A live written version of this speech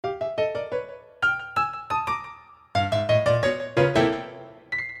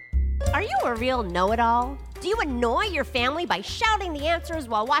a real know-it-all? Do you annoy your family by shouting the answers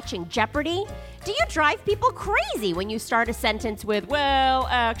while watching Jeopardy? Do you drive people crazy when you start a sentence with, well,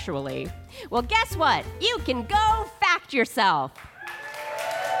 actually? Well, guess what? You can go fact yourself.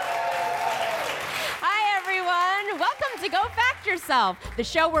 Hi, everyone. Welcome to Go Fact Yourself, the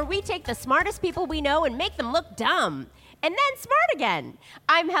show where we take the smartest people we know and make them look dumb. And then smart again.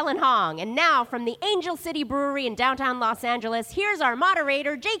 I'm Helen Hong, and now from the Angel City Brewery in downtown Los Angeles, here's our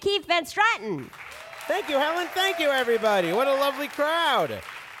moderator, J. Keith Van Stratton. Thank you, Helen. Thank you, everybody. What a lovely crowd.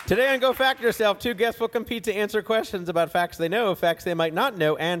 Today on Go Fact Yourself, two guests will compete to answer questions about facts they know, facts they might not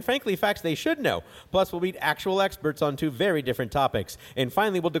know, and frankly, facts they should know. Plus, we'll meet actual experts on two very different topics. And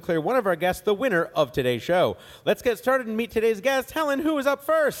finally, we'll declare one of our guests the winner of today's show. Let's get started and meet today's guest. Helen, who is up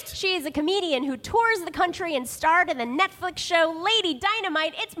first? She is a comedian who tours the country and starred in the Netflix show Lady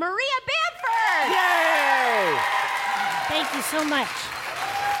Dynamite. It's Maria Bamford! Yay! Thank you so much.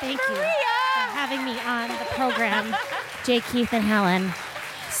 Thank you Maria! for having me on the program, J. Keith and Helen.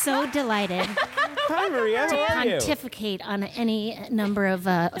 So delighted Hi, Maria. to How are you? pontificate on any number of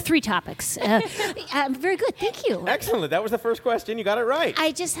three topics. Very good, thank you. Excellent. That was the first question. You got it right.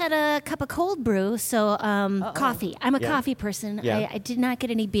 I just had a cup of cold brew, so coffee. I'm a Yeah. coffee person. Yeah. I did not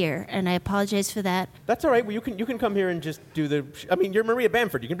get any beer, and I apologize for that. That's all right. Well, you can come here and just do the... I mean, you're Maria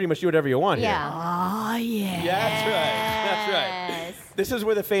Bamford. You can pretty much do whatever you want here. Oh, yeah. Yeah, that's right. That's right. This is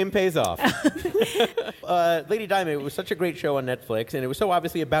where the fame pays off. Lady Diamond, it was such a great show on Netflix, and it was so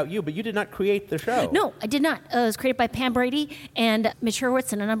obviously about you, but you did not create the show. No, I did not. It was created by Pam Brady and Mitch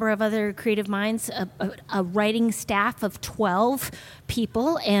Hurwitz and a number of other creative minds, a writing staff of 12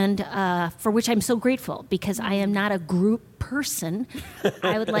 people, and for which I'm so grateful because I am not a group person.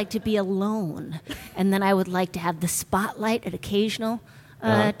 I would like to be alone, and then I would like to have the spotlight at occasional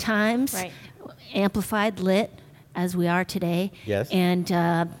times, Right. amplified, lit, as we are today. Yes. And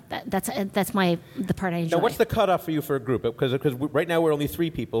that's the part I enjoy. Now, what's the cutoff for you for a group? Because right now we're only 3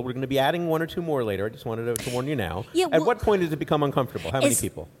 people. We're going to be adding 1 or 2 more later. I just wanted to warn you now. Yeah, At well, what point does it become uncomfortable? How many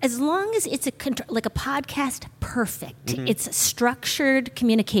people? As long as it's like a podcast, perfect. Mm-hmm. It's structured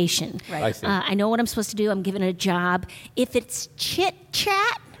communication. Right. I see. I know what I'm supposed to do. I'm given a job. If it's chit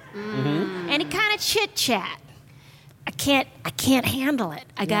chat, any kind of chit chat, I can't handle it.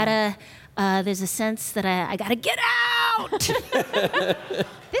 I gotta. There's a sense that I gotta get out.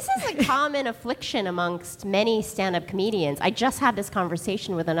 This is a common affliction amongst many stand-up comedians. I just had this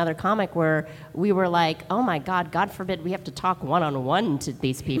conversation with another comic where we were like, oh my God forbid we have to talk one-on-one to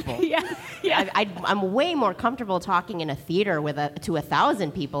these people. I'm way more comfortable talking in a theater to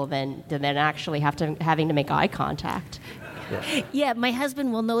 1,000 people than actually having to make eye contact. Yeah, my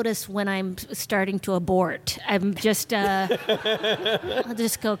husband will notice when I'm starting to abort. I'm just, I'll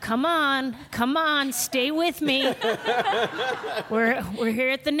just go, come on, stay with me. We're here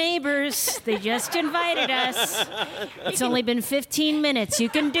at the neighbors. They just invited us. It's only been 15 minutes. You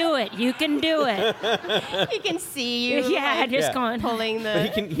can do it. He can see you. Yeah, just going. Pulling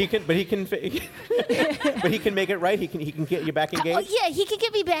But he can make it right. He can get you back engaged. Yeah, he can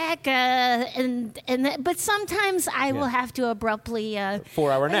get me back, but sometimes I will have to abruptly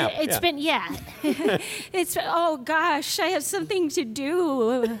 4-hour nap. It's been it's oh gosh, I have something to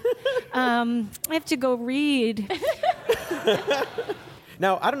do. I have to go read.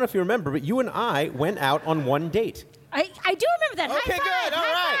 Now, I don't know if you remember, but you and I went out on one date. I do remember that. Okay, High five, good. All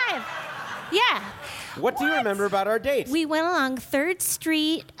high five. Yeah. What do you remember about our date? We went along 3rd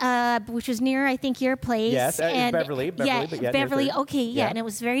Street, which was near, I think, your place. Yes, and Beverly, but yeah, near Beverly. 3rd. Okay, yeah, and it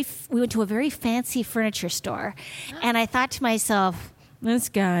was we went to a very fancy furniture store, and I thought to myself, this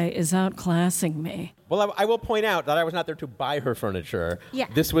guy is outclassing me. Well, I will point out that I was not there to buy her furniture. Yeah.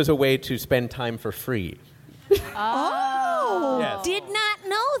 This was a way to spend time for free. Oh, Yes. did not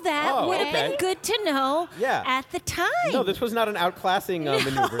know that. Oh, Would have okay. been good to know at the time. No, this was not an outclassing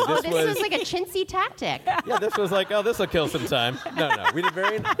maneuver. This was like a chintzy tactic. Yeah, this was like, oh, this will kill some time. No. We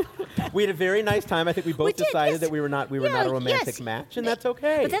had a very nice time. I think we both decided that we were not a romantic match, and that's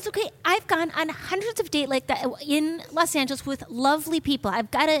okay. But that's okay. I've gone on hundreds of dates like that in Los Angeles with lovely people. I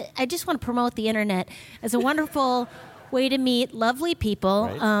just want to promote the internet as a wonderful way to meet lovely people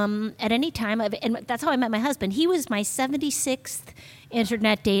at any time. And that's how I met my husband. He was my 76th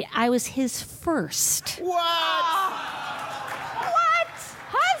internet date. I was his first. What?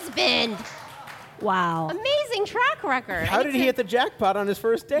 Husband! Wow. Amazing track record. How did he hit the jackpot on his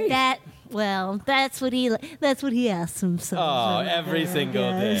first date? That Well, that's what he asks himself. Oh, every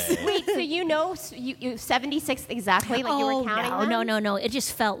single day. Wait, so you 76 exactly? Like you were counting them? No. It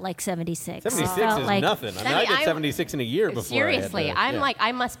just felt like 76. 76 It felt is like, nothing. I mean, I did 76 in a year before. Seriously, I had to, I'm like,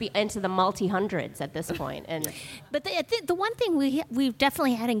 I must be into the multi-hundreds at this point. But the one thing we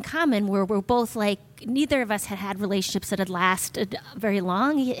definitely had in common were we're both like, neither of us had relationships that had lasted very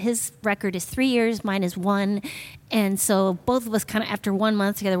long. His record is 3 years, mine is 1. And so both of us kind of after 1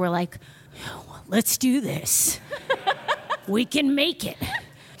 month together were like, let's do this. We can make it.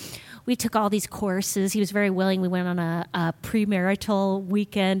 We took all these courses. He was very willing. We went on a premarital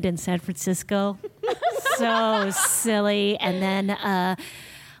weekend in San Francisco. So silly. And then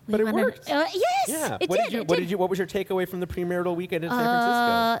but it worked. Yes, Yeah. it did. What was your takeaway from the premarital weekend in San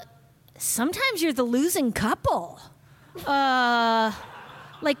Francisco? Sometimes you're the losing couple.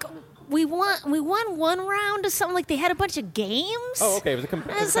 Like we won one round of something. Like they had a bunch of games. Oh, okay. It was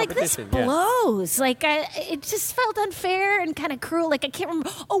a I was like, this blows. Like it just felt unfair and kind of cruel. Like I can't remember.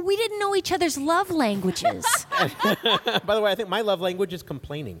 Oh, we didn't know each other's love languages. By the way, I think my love language is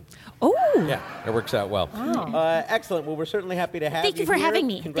complaining. Oh. Yeah, it works out well. Oh. Excellent. Well, we're certainly happy to have you. Thank you for here. having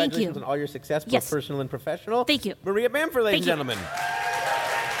me. Congratulations Thank you. on all your success, both Yes. personal and professional. Thank you. Maria Bamford, ladies and Thank you. gentlemen.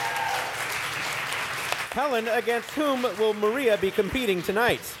 Helen, against whom will Maria be competing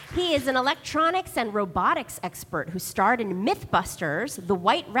tonight? He is an electronics and robotics expert who starred in Mythbusters, The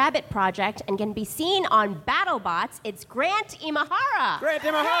White Rabbit Project, and can be seen on BattleBots. It's Grant Imahara. Grant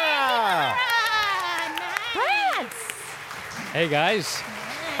Imahara! Grant! Hey, guys.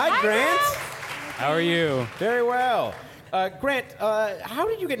 Hi, Grant. How are you? Very well. Grant, how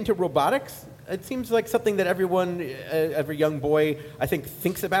did you get into robotics? It seems like something that every young boy, I think,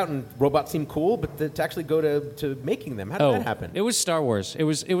 thinks about, and robots seem cool, but to actually go to making them, how did that happen? It was Star Wars. It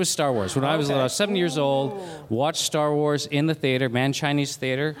was Star Wars. When I was 7 years old, watched Star Wars in the theater, Man Chinese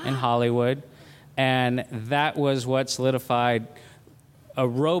Theater in Hollywood, and that was what solidified a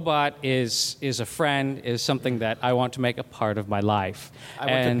robot is a friend, is something that I want to make a part of my life. I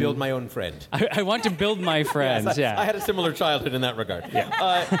want to build my own friend. I want to build my friends, Yes, I yeah. had a similar childhood in that regard.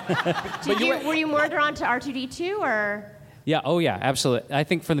 Yeah. Were you more drawn to R2-D2 or? Yeah, oh yeah, absolutely. I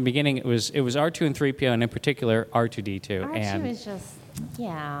think from the beginning it was R2 and 3PO, and in particular R2-D2. R2 is just,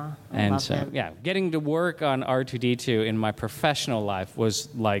 yeah. I And love so, him. yeah, getting to work on R2-D2 in my professional life was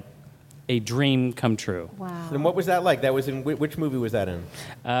like a dream come true. Wow. And what was that like? That was in which movie was that in?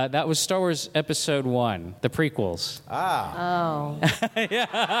 That was Star Wars Episode 1, the prequels. Oh. Yeah,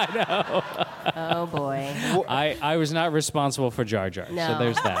 I Oh, boy. know. I was not responsible for Jar Jar, so No.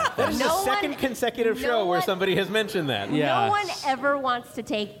 there's that. That is No the second one- consecutive no show where one- somebody has mentioned that. Yeah. No one ever wants to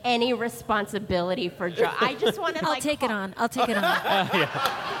take any responsibility for Joe. I just want to I'll take it on. I'll take it on.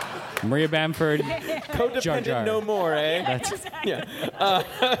 Maria Bamford, Codependent Jar Jar. no more, eh? Yeah.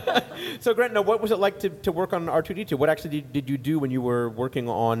 So, Grant, now, what was it like to work on R2-D2? What actually did you do when you were working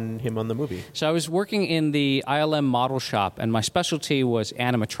on him on the movie? So I was working in the ILM model shop, and my specialty was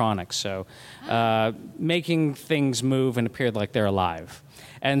animatronics, so making things move and appear like they're alive.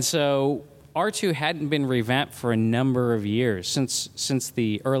 And so R2 hadn't been revamped for a number of years, since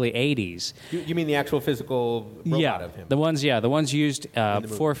the early 80s. You mean the actual physical robot of him? The ones used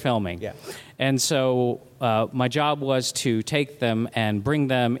for filming. Yeah. And so my job was to take them and bring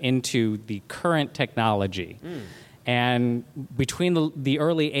them into the current technology. And between the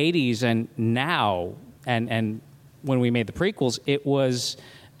early 80s and now, and when we made the prequels, it was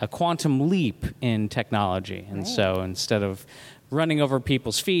a quantum leap in technology. And so instead of running over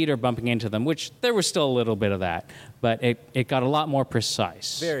people's feet or bumping into them, which there was still a little bit of that, but it got a lot more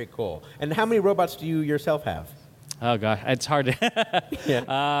precise. Very cool. And how many robots do you yourself have? Oh, God, it's hard to... Yeah.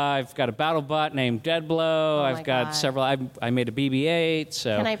 I've got a BattleBot named Deadblow. my I've got God. several... I made a BB-8,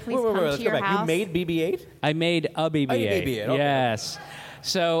 so... Can I please Wait, come let's to go your back. house? You made BB-8? I made a BB-8. Oh, you made BB-8, okay. Yes.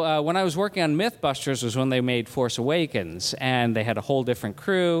 So when I was working on Mythbusters was when they made Force Awakens, and they had a whole different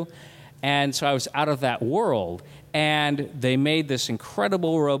crew, and so I was out of that world, and they made this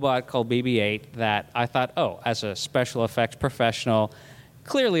incredible robot called BB-8 that I thought, oh, as a special effects professional,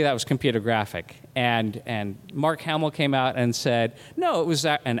 clearly that was computer graphic. And Mark Hamill came out and said, no, it was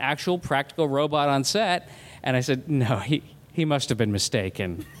an actual practical robot on set. And I said, no, he must have been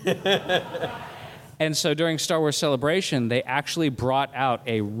mistaken. And so during Star Wars Celebration, they actually brought out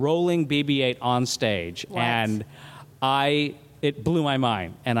a rolling BB-8 on stage. What? And it blew my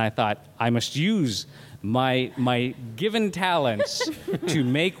mind. And I thought, I must use my given talents to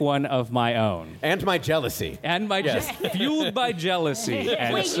make one of my own. And my jealousy. And fueled by jealousy.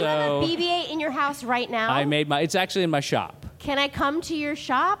 And Wait, so you have a BB-8 in your house right now? I made it's actually in my shop. Can I come to your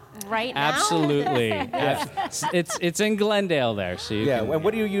shop right now? Absolutely. It's in Glendale there, so you can. And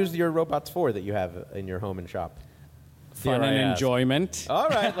what do you use your robots for that you have in your home and shop? Fun Dare I and ask? enjoyment. All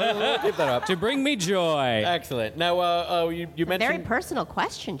right, let's keep that up. To bring me joy. Excellent. Now, you mentioned... Very personal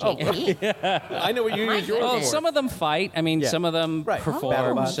question, JP. I know what you use yours Well, for. some of them fight. I mean, Yeah. some of them Right. perform.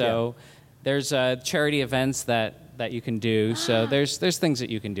 BattleBots, So there's charity events that you can do. So there's things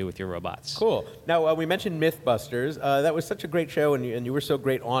that you can do with your robots. Cool. Now, we mentioned Mythbusters. That was such a great show, and you were so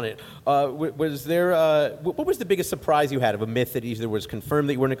great on it. Was there... what was the biggest surprise you had of a myth that either was confirmed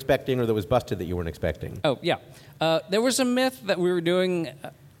that you weren't expecting or that was busted that you weren't expecting? Oh, yeah. There was a myth that we were doing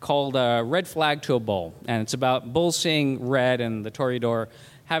called Red Flag to a Bull. And it's about bulls seeing red and the toreador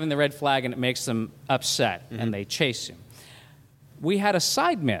having the red flag, and it makes them upset, and they chase him. We had a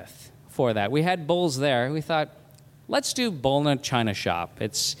side myth for that. We had bulls there. We thought, let's do bull in a china shop.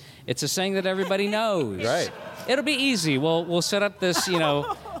 It's a saying that everybody knows. Right. It'll be easy. We'll set up this,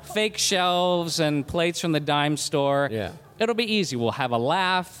 fake shelves and plates from the dime store. Yeah. It'll be easy. We'll have a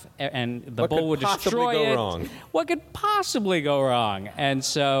laugh, and the What bull could would possibly destroy go it. wrong? What could possibly go wrong? And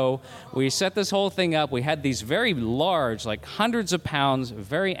so we set this whole thing up. We had these very large, like hundreds of pounds,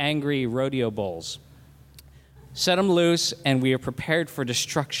 very angry rodeo bulls. Set them loose, and we are prepared for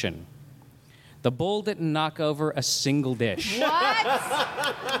destruction. The bull didn't knock over a single dish. What?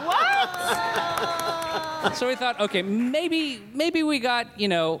 So we thought, okay, maybe we got,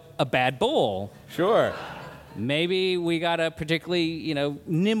 a bad bull. Sure. Maybe we got a particularly,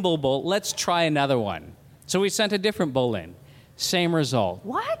 nimble bull. Let's try another one. So we sent a different bull in. Same result.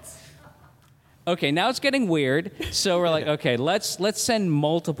 What? Okay, now it's getting weird. So we're like, okay, let's send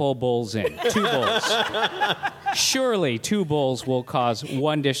multiple bulls in. 2 bulls. Surely 2 bulls will cause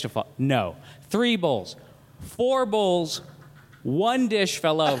 1 dish to fall. No. 3 bulls. 4 bulls. 1 dish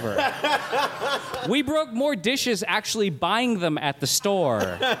fell over. We broke more dishes actually buying them at the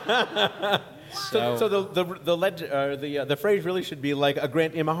store. So the phrase really should be like a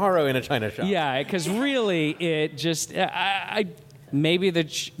Grant Imahara in a china shop. Yeah, because really it just maybe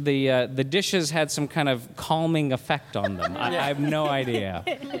the dishes had some kind of calming effect on them. I have no idea,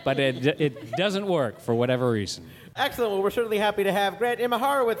 but it doesn't work for whatever reason. Excellent. Well, we're certainly happy to have Grant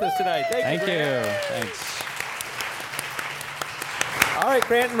Imahara with us tonight. Thank you. Thank Grant. you. Thanks. All right,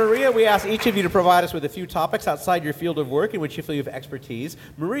 Grant and Maria, we asked each of you to provide us with a few topics outside your field of work in which you feel you have expertise.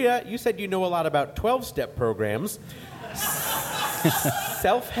 Maria, you said you know a lot about 12-step programs,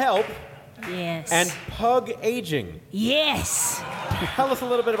 self-help, Yes. and pug aging. Yes. Tell us a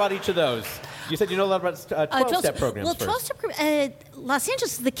little bit about each of those. You said you know a lot about 12-step programs Well, first. 12-step Los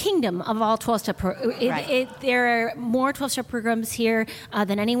Angeles is the kingdom of all 12-step programs. Right. There are more 12-step programs here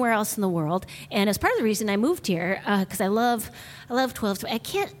than anywhere else in the world, and as part of the reason I moved here, because I love 12-step. I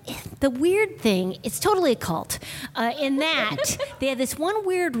can't. The weird thing, it's totally a cult. In that they have this one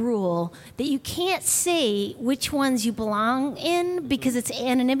weird rule that you can't say which ones you belong in because it's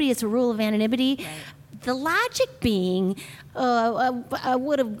anonymity. It's a rule of anonymity. Right. The logic being, I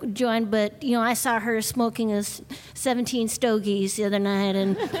would have joined, but I saw her smoking 17 stogies the other night,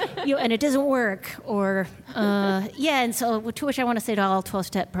 and and it doesn't work. Or and so to which I want to say to all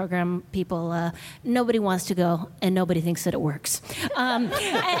 12-step program people, nobody wants to go, and nobody thinks that it works. But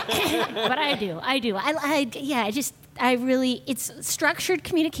I do. It's structured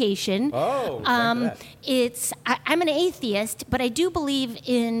communication. Oh, I'm an atheist, but I do believe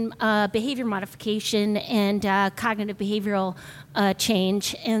in behavior modification and cognitive behavioral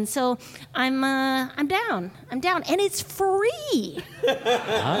change, and so I'm down, and it's free.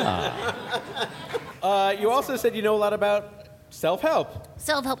 You also said you know a lot about self-help.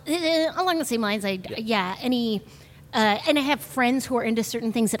 Self-help, along the same lines. And I have friends who are into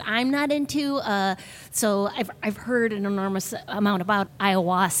certain things that I'm not into. So I've heard an enormous amount about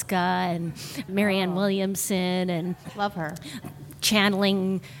ayahuasca and Marianne Williamson and Love her.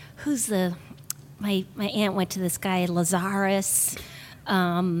 channeling. My aunt went to this guy Lazarus.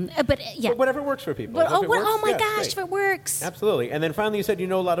 But whatever works for people. But, If it works, oh my yeah, gosh, great. if it works. Absolutely. And then finally, you said you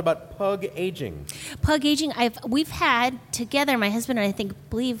know a lot about pug aging. Pug aging. We've had together, my husband and I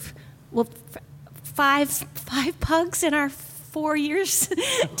believe, five pugs in our 4 years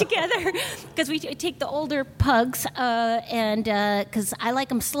together, because we take the older pugs and because I like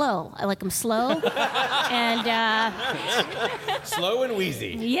them slow. And Slow and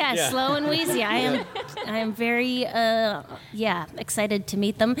wheezy. yeah, slow and wheezy. I am very excited to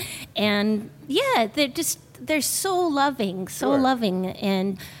meet them, and they're so loving, Sure.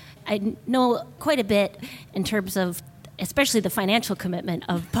 and I know quite a bit in terms of, especially the financial commitment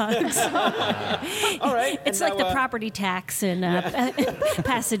of pugs. All right. It's and like now, the property tax in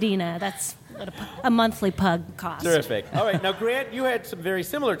Pasadena. That's a monthly pug costs. Terrific. All right, now, Grant, you had some very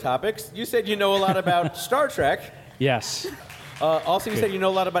similar topics. You said you know a lot about Star Trek. Yes. Also, you said you know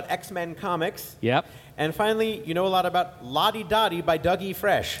a lot about X-Men comics. Yep. And finally, you know a lot about Lottie Dottie by Dougie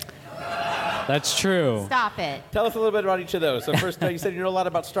Fresh. That's true. Stop it. Tell us a little bit about each of those. So first, you said you know a lot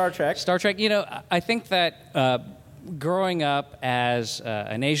about Star Trek. Star Trek, I think that growing up as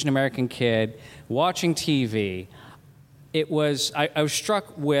an Asian American kid, watching TV, I was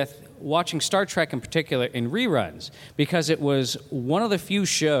struck with watching Star Trek in particular in reruns because it was one of the few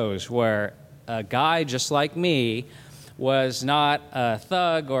shows where a guy just like me was not a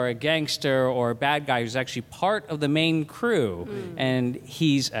thug or a gangster or a bad guy. He was actually part of the main crew. And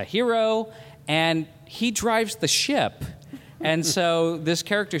he's a hero, and he drives the ship. And so this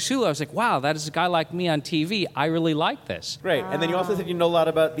character, Sulu, I was like, wow, that is a guy like me on TV. I really like this. Great. And then you also said you know a lot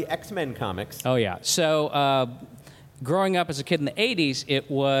about the X-Men comics. Oh, yeah. So growing up as a kid in the 80s,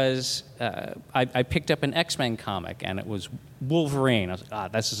 it was, I picked up an X-Men comic, and it was Wolverine. I was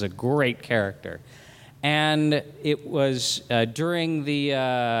like, this is a great character. And it was during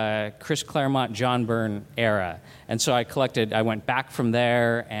the Chris Claremont, John Byrne era. And so I went back from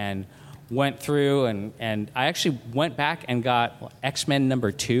there and went through, and I actually went back and got X-Men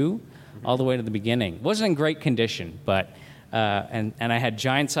number 2 all the way to the beginning. It wasn't in great condition, but, and I had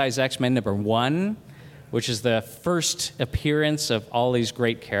Giant Size X-Men number 1, which is the first appearance of all these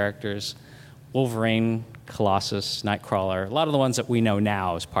great characters. Wolverine, Colossus, Nightcrawler, a lot of the ones that we know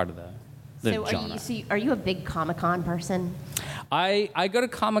now as part of the genre. Are you a big Comic-Con person? I go to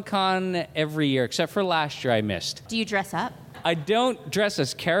Comic-Con every year, except for last year I missed. Do you dress up? I don't dress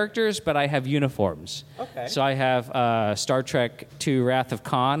as characters, but I have uniforms. Okay. So I have Star Trek II Wrath of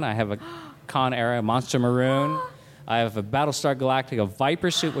Khan. I have a Khan era Monster Maroon. I have a Battlestar Galactica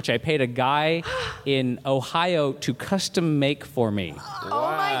Viper suit, which I paid a guy in Ohio to custom make for me. Oh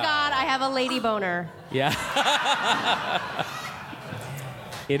my God, I have a lady boner. Yeah.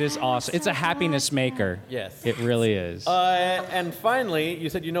 It is awesome. It's a happiness maker. Yes. It really is. And finally, you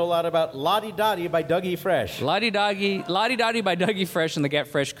said you know a lot about Lottie Dottie by Dougie Fresh. Lottie Dottie by Dougie Fresh and the Get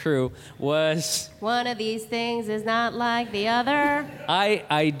Fresh crew was... One of these things is not like the other.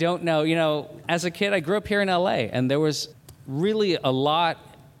 I don't know. As a kid, I grew up here in L.A., and there was really a lot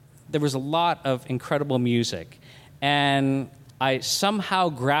of incredible music. And I somehow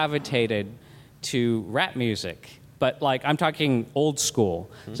gravitated to rap music. But, I'm talking old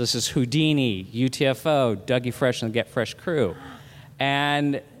school. Mm-hmm. So this is Houdini, UTFO, Dougie Fresh, and the Get Fresh crew.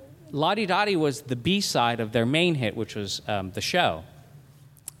 And Lottie Dottie was the B-side of their main hit, which was The Show.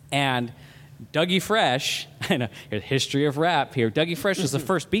 And Dougie Fresh, I know, history of rap here, Dougie Fresh was the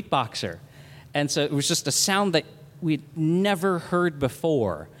first beatboxer. And so it was just a sound that we'd never heard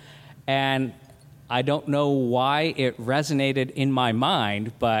before. And I don't know why it resonated in my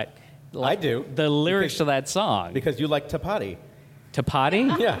mind, but... I do. The lyrics to that song. Because you like Tapati.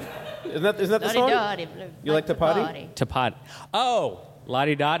 Tapati? Yeah. Isn't that the song? You like Tapati? Tapati. Oh,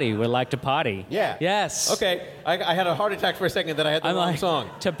 Lottie Dottie would like to potty. Yeah. Yes. Okay. I had a heart attack for a second that I had the wrong song.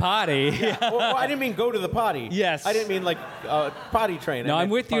 To potty. Yeah. Well, I didn't mean go to the potty. Yes. I didn't mean potty train. No, I'm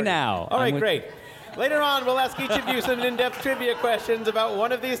with you now. All right, great. Later on, we'll ask each of you some in-depth trivia questions about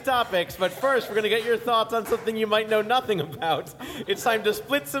one of these topics. But first, we're going to get your thoughts on something you might know nothing about. It's time to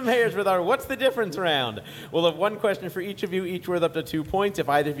split some hairs with our What's the Difference round. We'll have one question for each of you, each worth up to 2 points. If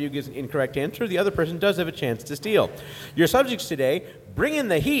either of you gives an incorrect answer, the other person does have a chance to steal. Your subjects today, bring in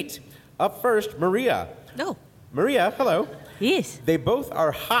the heat. Up first, Maria. No. Maria, hello. Yes. They both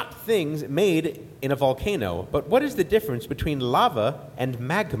are hot things made in a volcano. But what is the difference between lava and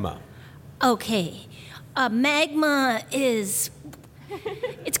magma? Okay. Magma is...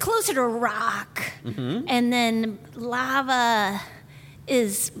 It's closer to rock. Mm-hmm. And then lava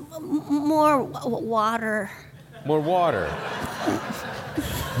is more water. More water.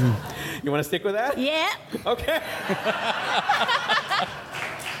 You want to stick with that? Yeah. Okay.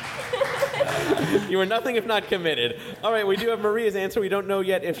 You were nothing if not committed. All right, we do have Maria's answer. We don't know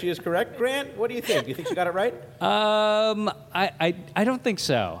yet if she is correct. Grant, what do you think? Do you think she got it right? I don't think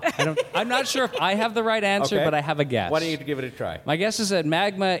so. I'm not sure if I have the right answer, okay. But I have a guess. Why don't you give it a try? My guess is that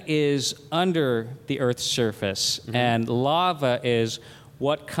magma is under the Earth's surface, mm-hmm. and lava is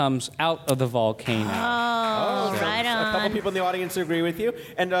what comes out of the volcano. Oh, right on. A couple people in the audience agree with you.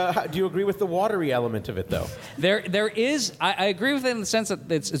 And do you agree with the watery element of it, though? There is. I agree with it in the sense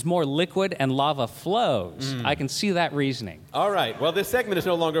that it's more liquid and lava flows. I can see that reasoning. All right. Well, this segment is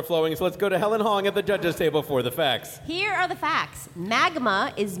no longer flowing, so let's go to Helen Hong at the judges' table for the facts. Here are the facts.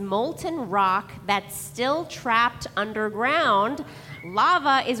 Magma is molten rock that's still trapped underground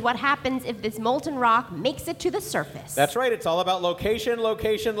Lava is what happens if this molten rock makes it to the surface. That's right. It's all about location,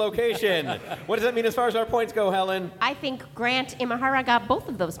 location, location. What does that mean as far as our points go, Helen? I think Grant Imahara got both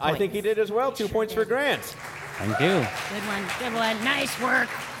of those points. I think he did as well. 2 points for Grant. Thank you. Good one. Nice work.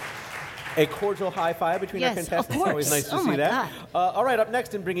 A cordial high five between our Yes, contestants. of course. Always nice to Oh see my that. All right, up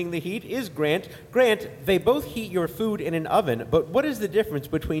next in bringing the heat is Grant. Grant, they both heat your food in an oven, but what is the difference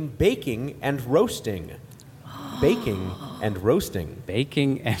between baking and roasting? Baking and roasting.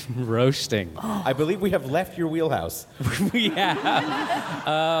 Baking and roasting. I believe we have left your wheelhouse.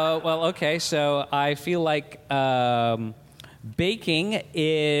 Yeah. Well, okay, so I feel like baking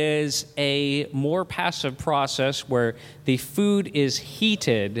is a more passive process where the food is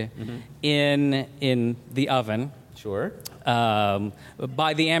heated in the oven Sure.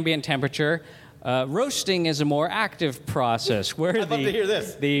 by the ambient temperature. Roasting is a more active process where I'd love to hear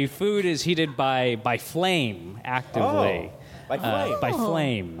this. the food is heated by flame actively. By flame. By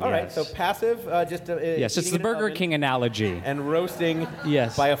flame. All right, yes. so passive, Yes, it's heating the in an Burger oven, King analogy. and roasting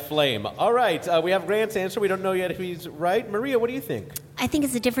Yes. by a flame. All right, we have Grant's answer. We don't know yet if he's right. Maria, what do you think? I think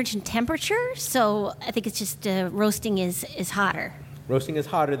it's a difference in temperature, so I think it's just roasting is hotter. Roasting is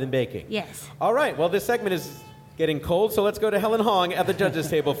hotter than baking. Yes. All right, well, this segment is getting cold, so let's go to Helen Hong at the judges'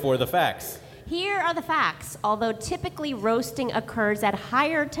 table for the facts. Here are the facts. Although typically roasting occurs at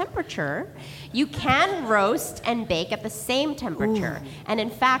higher temperature, you can roast and bake at the same temperature. And in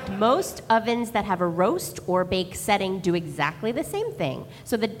fact, most ovens that have a roast or bake setting do exactly the same thing.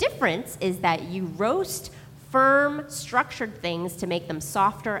 So the difference is that you roast firm, structured things to make them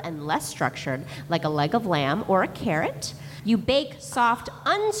softer and less structured, like a leg of lamb or a carrot. You bake soft,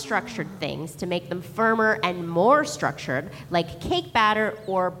 unstructured things to make them firmer and more structured, like cake batter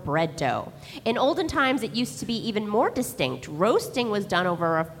or bread dough. In olden times, it used to be even more distinct. Roasting was done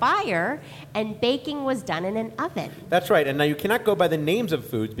over a fire, and baking was done in an oven. That's right, and now you cannot go by the names of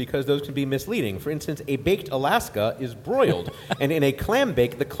foods because those can be misleading. For instance, a baked Alaska is broiled, and in a clam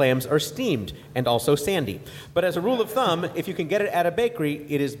bake, the clams are steamed and also sandy. But as a rule of thumb, if you can get it at a bakery,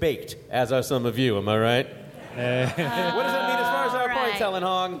 it is baked, as are some of you, am I right? What does that mean as far as our Right. points, Helen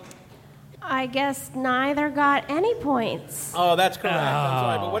Hong? I guess neither got any points. Oh, that's correct. I'm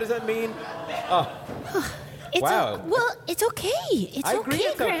sorry, but what does that mean? It's Wow. it's okay. It's I agree okay,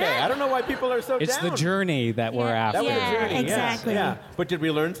 it's okay. Grant. I don't know why people are so It's down. the journey that we're Yeah. That after. was Yeah, a journey, yes. exactly. Yeah. But did we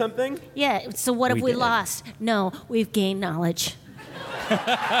learn something? Yeah, so what have We we did. lost? No, we've gained knowledge.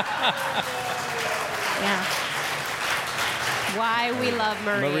 Yeah. Why we love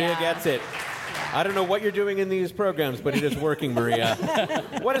Maria. Maria gets it. I don't know what you're doing in these programs, but it is working, Maria.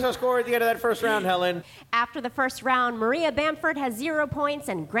 What is our score at the end of that first round, Helen? After the first round, Maria Bamford has 0 points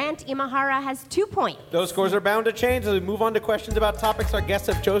and Grant Imahara has 2 points. Those scores are bound to change as we move on to questions about topics our guests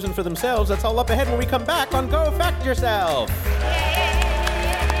have chosen for themselves. That's all up ahead when we come back on Go Fact Yourself.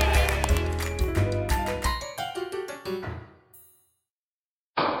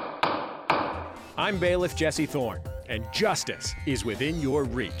 I'm bailiff Jesse Thorne, and justice is within your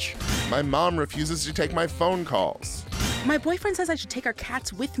reach. My mom refuses to take my phone calls. My boyfriend says I should take our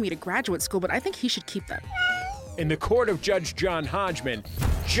cats with me to graduate school, but I think he should keep them. In the court of Judge John Hodgman,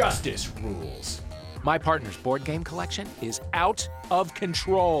 justice rules. My partner's board game collection is out of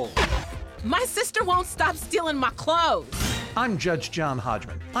control. My sister won't stop stealing my clothes. I'm Judge John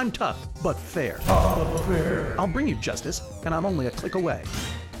Hodgman. I'm tough, but fair. I'll bring you justice, and I'm only a click away.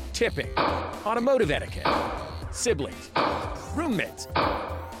 Tipping, automotive etiquette, siblings, roommates.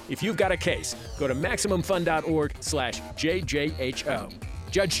 If you've got a case, go to MaximumFun.org/JJHO.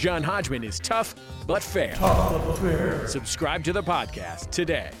 Judge John Hodgman is tough, but fair. Subscribe to the podcast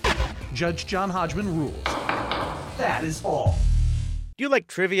today. Judge John Hodgman rules. That is all. Do you like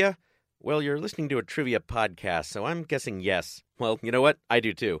trivia? Well, you're listening to a trivia podcast, so I'm guessing yes. Well, you know what? I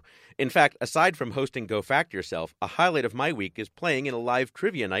do too. In fact, aside from hosting Go Fact Yourself, a highlight of my week is playing in a live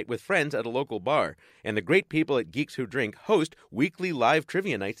trivia night with friends at a local bar. And the great people at Geeks Who Drink host weekly live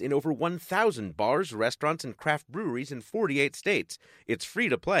trivia nights in over 1,000 bars, restaurants, and craft breweries in 48 states. It's free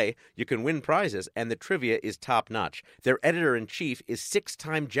to play, you can win prizes, and the trivia is top-notch. Their editor-in-chief is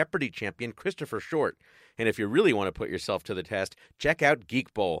 6-time Jeopardy champion Christopher Short. And if you really want to put yourself to the test, check out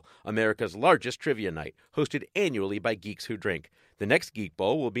Geek Bowl, America's largest trivia night, hosted annually by Geeks Who Drink. The next Geek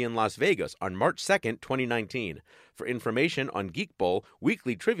Bowl will be in Las Vegas on March 2nd, 2019. For information on Geek Bowl,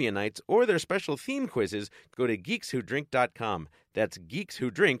 weekly trivia nights, or their special theme quizzes, go to geekswhodrink.com. That's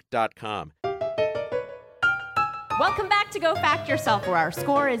geekswhodrink.com. Welcome back to Go Fact Yourself, where our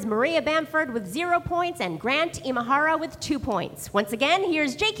score is Maria Bamford with 0 points and Grant Imahara with 2 points. Once again,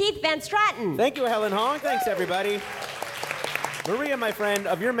 here's J. Keith Van Straten. Thank you, Helen Hong. Thanks, everybody. Maria, my friend,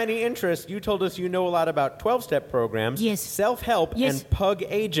 of your many interests, you told us you know a lot about 12-step programs, Yes. self-help, Yes. and pug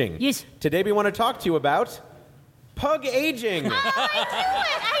aging. Yes. Today we want to talk to you about pug aging.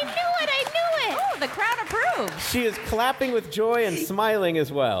 I knew it. Oh, the crowd approves. She is clapping with joy and smiling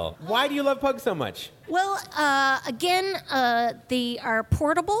as well. Why do you love pugs so much? Well, again, they are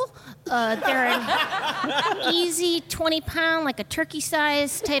portable. They're an easy 20-pound, like a turkey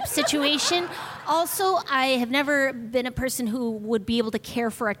size type situation. Also, I have never been a person who would be able to care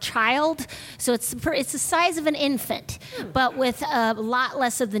for a child. So it's the size of an infant, but with a lot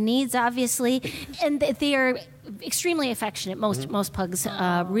less of the needs, obviously. And they are extremely affectionate. Most pugs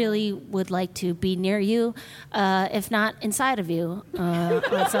really would like to be near you, if not inside of you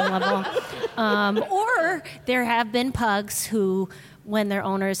on some level. Or there have been pugs who, when their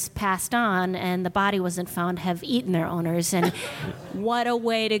owners passed on and the body wasn't found, have eaten their owners. And what a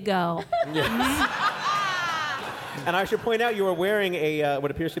way to go. And I should point out you are wearing a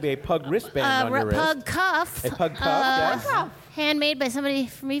what appears to be a pug wristband on your wrist. Pug cuff. A pug cuff, yes. Handmade by somebody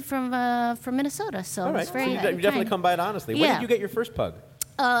from Minnesota. So All right. it's very So you definitely kind. come by it honestly. When Yeah. did you get your first pug?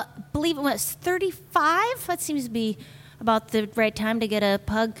 Believe it was 35. That seems to be about the right time to get a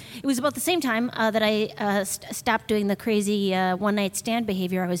pug. It was about the same time that I stopped doing the crazy one-night stand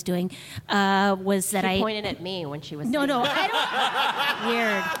behavior I was doing. Was that She I pointed at me when she was No, saying that.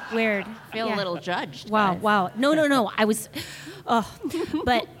 I don't. Weird. Feel Yeah. a little judged. Wow, guys. wow. No. I was,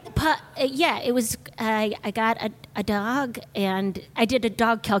 but yeah, it was. I got a dog, and I did a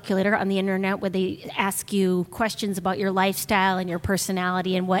dog calculator on the internet where they ask you questions about your lifestyle and your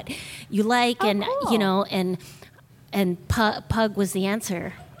personality and what you like, and cool. you know, and pug was the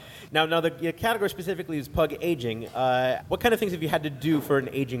answer. Now the category specifically is pug aging. What kind of things have you had to do for an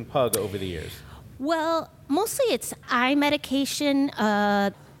aging pug over the years? Well, mostly it's eye medication,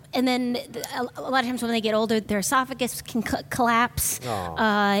 and then a lot of times when they get older, their esophagus can collapse,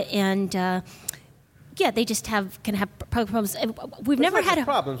 and yeah, they just can have problems. We've never It's not had just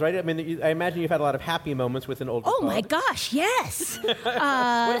problems, right? I mean, I imagine you've had a lot of happy moments with an older pug. Oh my gosh, yes. What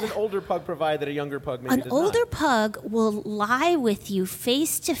does an older pug provide that a younger pug maybe An does older not? pug will lie with you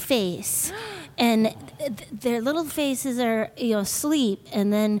face to face, and their little faces are asleep,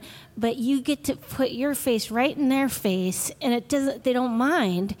 and then but you get to put your face right in their face, and they don't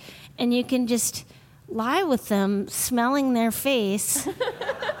mind, and you can just lie with them, smelling their face,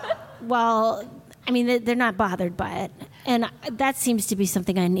 while they're not bothered by it, and that seems to be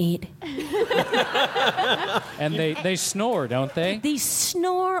something I need. And they snore, don't they? They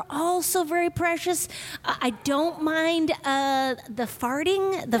snore, also very precious. I don't mind the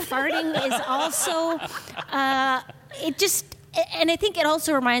farting. The farting is also, and I think it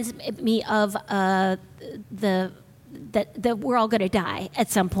also reminds me of that we're all going to die at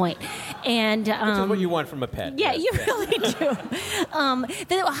some point. And Which is what you want from a pet. yeah, yes. you really do.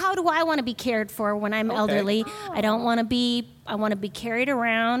 How do I want to be cared for when I'm elderly? I want to be carried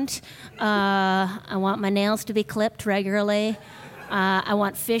around. I want my nails to be clipped regularly. I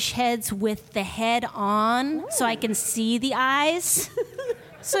want fish heads with the head on so I can see the eyes.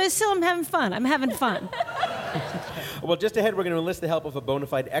 So I'm having fun. I'm having fun. Well, just ahead, we're going to enlist the help of a bona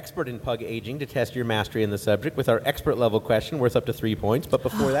fide expert in pug aging to test your mastery in the subject with our expert level question worth up to 3 points. But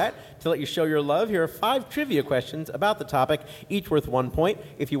before that, to let you show your love, here are 5 trivia questions about the topic, each worth 1 point.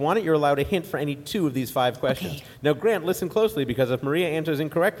 If you want it, you're allowed a hint for any 2 of these 5 questions. Okay. Now, Grant, listen closely, because if Maria answers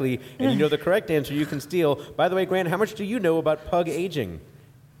incorrectly and you know the correct answer, you can steal. By the way, Grant, how much do you know about pug aging?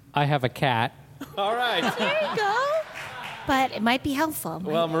 I have a cat. All right. There you go. But it might be helpful.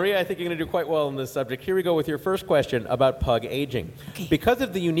 Well, Maria, I think you're going to do quite well in this subject. Here we go with your first question about pug aging. Okay. Because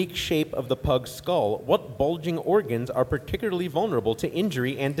of the unique shape of the pug's skull, what bulging organs are particularly vulnerable to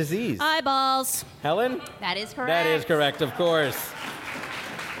injury and disease? Eyeballs. Helen? That is correct. That is correct, of course.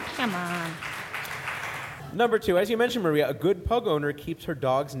 Come on. Number 2, as you mentioned, Maria, a good pug owner keeps her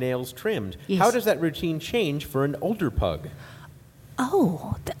dog's nails trimmed. Yes. How does that routine change for an older pug?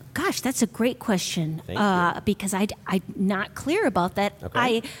 Oh, gosh, that's a great question. Thank you. Because I'm not clear about that.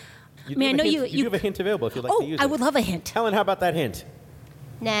 Okay. I know you do have a hint available if you'd like to use it. I would love a hint. Helen, how about that hint?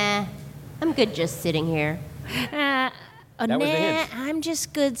 Nah, I'm good just sitting here. That was the hint. I'm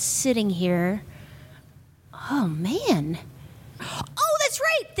just good sitting here. Oh, man. Oh, that's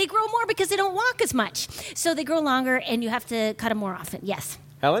right. They grow more because they don't walk as much. So they grow longer, and you have to cut them more often. Yes.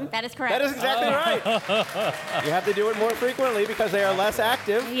 Helen? That is correct. That is exactly right. You have to do it more frequently because they are less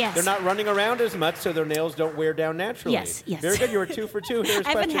active. Yes. They're not running around as much, so their nails don't wear down naturally. Yes. Very good. You were 2 for 2. Here's I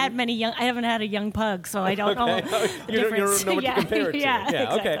haven't question. had a young pug, so I don't know Okay. the You difference. don't know what to compare it to.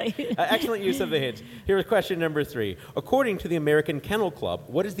 Yeah, okay. exactly. Excellent use of the hints. Here's question number 3. According to the American Kennel Club,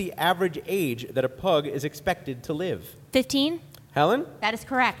 what is the average age that a pug is expected to live? 15? Helen? That is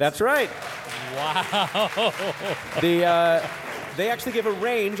correct. That's right. Wow. They actually give a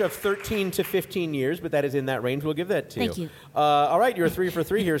range of 13 to 15 years, but that is in that range. We'll give that to you. Thank you. All right, you're 3 for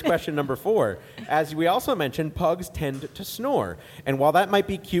 3. Here's question number 4. As we also mentioned, pugs tend to snore. And while that might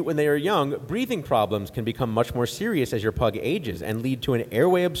be cute when they are young, breathing problems can become much more serious as your pug ages and lead to an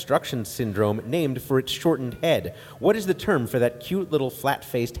airway obstruction syndrome named for its shortened head. What is the term for that cute little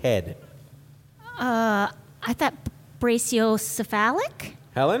flat-faced head? I thought brachiocephalic?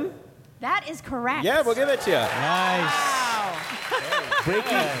 Helen? That is correct. Yeah, we'll give it to you. Nice.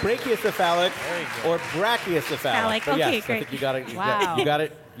 Brachiocephalic or brachiocephalic. But Okay, yes, great. I think you got it. Wow. You got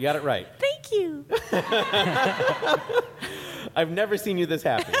it right. Thank you. I've never seen you this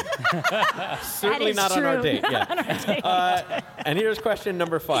happy. Certainly is not on our true. date. Yeah. And here's question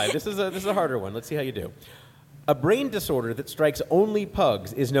number 5. This is a harder one. Let's see how you do. A brain disorder that strikes only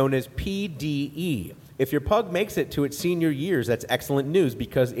pugs is known as PDE. If your pug makes it to its senior years, that's excellent news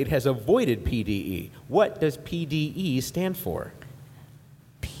because it has avoided PDE. What does PDE stand for?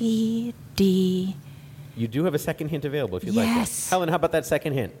 PD. You do have a second hint available if you'd like. Yes. Helen, how about that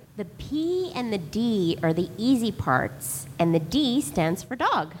second hint? The P and the D are the easy parts, and the D stands for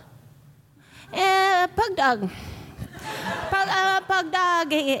dog. Pug dog. Pug dog. Pug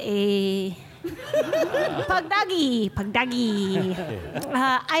doggy.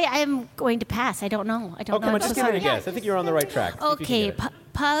 I'm going to pass. I don't know. I don't know. Come on, I'm just so give it a sorry. guess. I think you're on the right track. See if you can Okay, get it.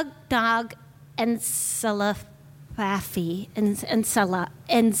 pug dog encephalopathy.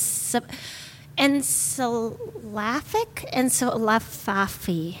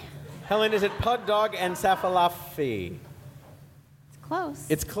 Encephalopathy. Helen, is it pug dog encephalopathy? It's close.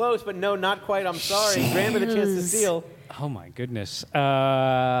 It's close, but no, not quite. I'm sorry. Grant with a chance to steal. Oh my goodness.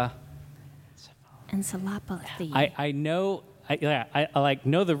 Encephalopathy. I know. I like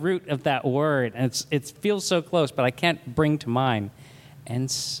know the root of that word, and it feels so close, but I can't bring to mind. And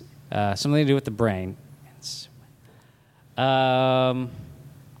something to do with the brain.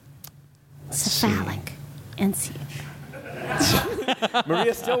 Cephalic.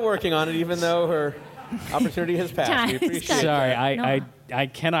 Maria's still working on it, even though her opportunity has passed. We Time. appreciate it. Sorry, No. I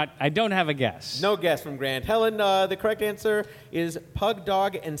cannot. I don't have a guess. No guess from Grant. Helen, the correct answer is pug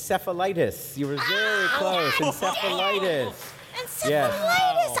dog encephalitis. You were very close. Encephalitis.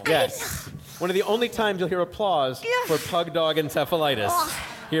 Yes. Yes. One of the only times you'll hear applause for pug dog encephalitis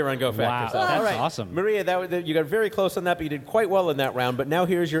here on Go Fact Wow, Yourself. that's All right. awesome. Maria, you got very close on that, but you did quite well in that round. But now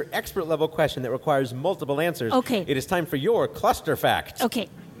here's your expert level question that requires multiple answers. Okay. It is time for your cluster fact. Okay.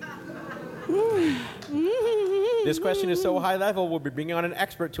 This question is so high level, we'll be bringing on an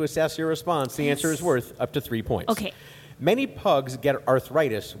expert to assess your response. The answer is worth up to 3 points. Okay. Many pugs get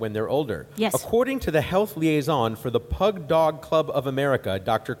arthritis when they're older. Yes. According to the health liaison for the Pug Dog Club of America,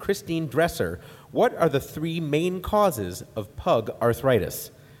 Dr. Christine Dresser, what are the 3 main causes of pug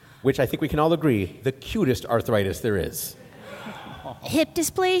arthritis? Which I think we can all agree, the cutest arthritis there is. Hip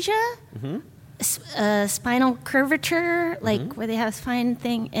dysplasia. Spinal curvature, like where they have a spine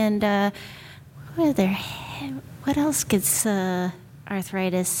thing, and what else gets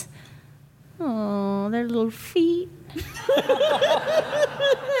arthritis? Oh, their little feet.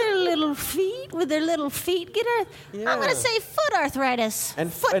 Their little feet, with their little feet get I'm going to say foot arthritis.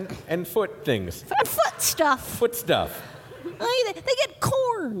 And foot things. And foot stuff. Foot stuff. They get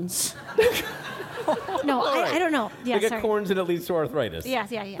corns. No, I don't know. Yeah, They get sorry. corns and it leads to arthritis. Yeah.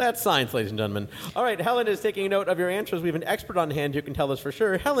 That's science, ladies and gentlemen. All right, Helen is taking note of your answers. We have an expert on hand who can tell us for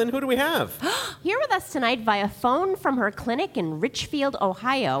sure. Helen, who do we have? Here with us tonight via phone from her clinic in Richfield,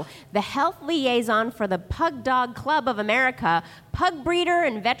 Ohio, the health liaison for the Pug Dog Club of America, pug breeder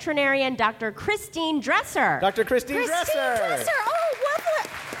and veterinarian Dr. Christine Dresser. Dr. Christine Dresser. Oh,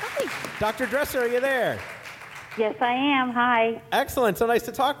 lovely. Dr. Dresser, are you there? Yes, I am. Hi. Excellent. So nice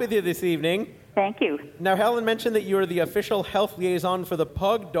to talk with you this evening. Thank you. Now, Helen mentioned that you are the official health liaison for the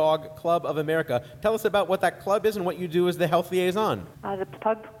Pug Dog Club of America. Tell us about what that club is and what you do as the health liaison. The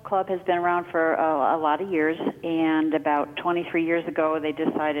Pug Club has been around for a lot of years, and about 23 years ago, they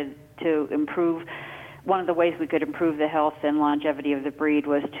decided to improve. One of the ways we could improve the health and longevity of the breed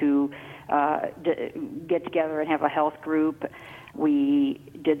was to get together and have a health group. We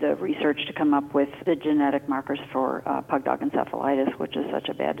did the research to come up with the genetic markers for pug dog encephalitis, which is such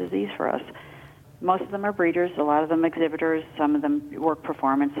a bad disease for us. Most of them are breeders, a lot of them exhibitors, some of them work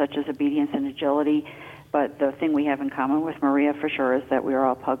performance, such as obedience and agility. But the thing we have in common with Maria, for sure, is that we are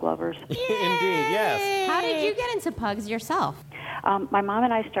all pug lovers. Indeed, yes. How did you get into pugs yourself? My mom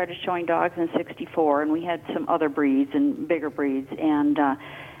and I started showing dogs in '64, and we had some other breeds and bigger breeds. And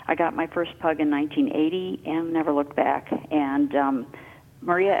I got my first pug in 1980 and never looked back. And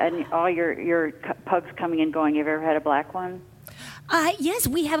Maria, and all your pugs coming and going, have you ever had a black one? Yes,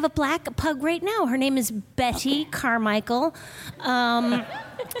 we have a black pug right now. Her name is Betty Carmichael.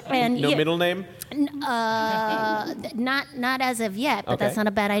 And No middle name? Not as of yet, but that's not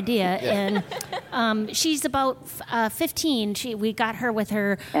a bad idea. Yeah. And she's about 15. We got her with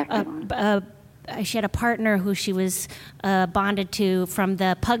her. She had a partner who she was bonded to from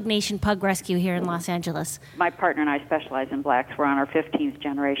the Pug Nation Pug Rescue here in Los Angeles. My partner and I specialize in blacks. We're on our 15th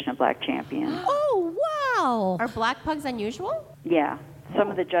generation of black champions. Oh, wow. Are black pugs unusual? Yeah. Some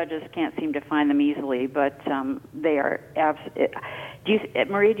of the judges can't seem to find them easily, but they are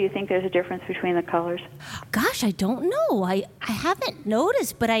Maria, do you think there's a difference between the colors? Gosh, I don't know. I haven't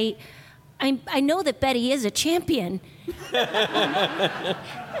noticed, but I know that Betty is a champion. I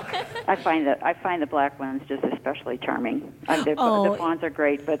find the black ones just especially charming. The fawns are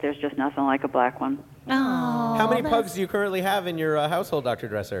great, but there's just nothing like a black one. Oh, How many pugs do you currently have in your household, Dr.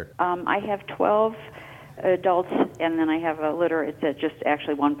 Dresser? I have 12 adults, and then I have a litter. It's just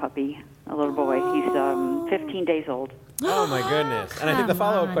actually one puppy, a little boy. He's 15 days old. Oh, my goodness. And I think the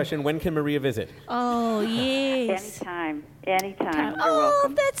follow-up question, when can Maria visit? Oh, yes. Anytime. You're Oh,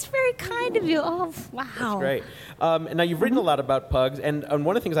 welcome. that's very kind of you. Oh, wow. That's great. Now, you've written a lot about pugs, and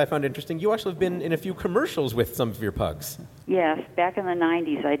one of the things I found interesting, you actually have been in a few commercials with some of your pugs. Yes, back in the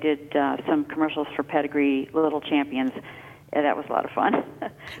 90s, I did some commercials for Pedigree Little Champions. Yeah, that was a lot of fun.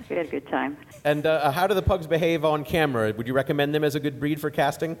 We had a good time. And how do the pugs behave on camera? Would you recommend them as a good breed for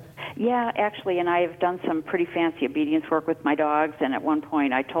casting? Yeah, actually, and I've done some pretty fancy obedience work with my dogs, and at one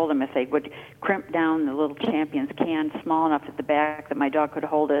point I told them if they would crimp down the Little Champions can small enough at the back that my dog could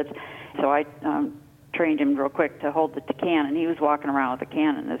hold it. So I trained him real quick to hold the can, and he was walking around with a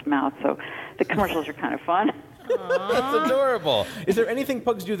can in his mouth, so the commercials are kind of fun. That's adorable. Is there anything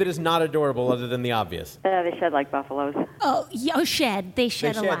pugs do that is not adorable other than the obvious? They shed like buffaloes. Oh, shed. They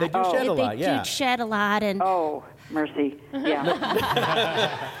shed a lot. They do shed a lot, They do shed a lot. And oh, mercy.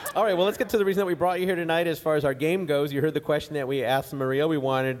 Yeah. All right, well, let's get to the reason that we brought you here tonight as far as our game goes. You heard the question that we asked Maria. We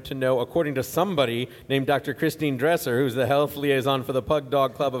wanted to know, according to somebody named Dr. Christine Dresser, who's the health liaison for the Pug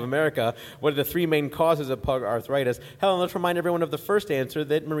Dog Club of America, what are the three main causes of pug arthritis? Helen, let's remind everyone of the first answer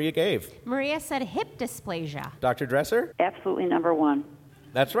that Maria gave. Maria said hip dysplasia. Dr. Dresser? Absolutely number one.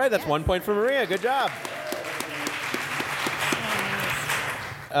 That's right. That's 1 point for Maria. Good job.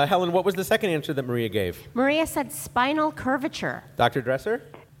 Helen, what was the second answer that Maria gave? Maria said spinal curvature. Dr. Dresser?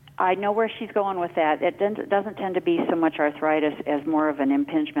 I know where she's going with that. It doesn't tend to be so much arthritis as more of an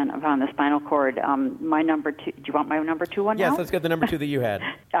impingement upon the spinal cord. My number two. Do you want my number two one now? Yes, let's get the number two that you had.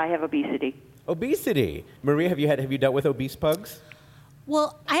 I have obesity. Obesity. Maria, have you dealt with obese pugs?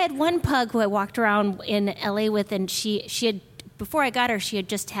 well, I had one pug who I walked around in LA with, and she had, before I got her, she had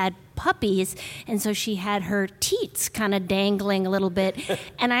just had puppies, and so she had her teats kind of dangling a little bit.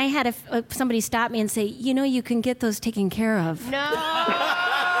 And I had somebody stop me and say, you know, you can get those taken care of. No.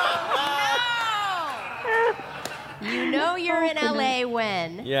 You know you're in LA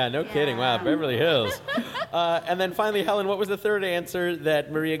when. Yeah, no kidding. Wow, Beverly Hills. And then finally, Helen, what was the third answer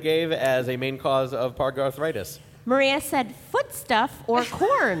that Maria gave as a main cause of pug arthritis? Maria said foot stuff or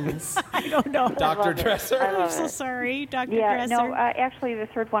corns. I don't know. Dr. Dresser? I'm so sorry, Dr. Yeah, Dresser. no, actually the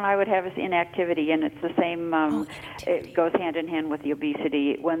third one I would have is inactivity, and it's the same, it goes hand in hand with the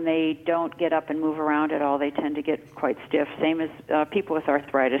obesity. When they don't get up and move around at all, they tend to get quite stiff. Same as people with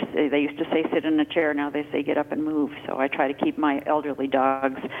arthritis. They used to say sit in a chair, now they say get up and move. So I try to keep my elderly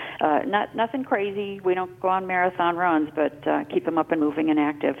dogs, nothing crazy. We don't go on marathon runs, but keep them up and moving and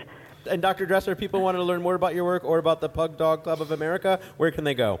active. And Dr. Dresser, if people want to learn more about your work or about the Pug Dog Club of America, where can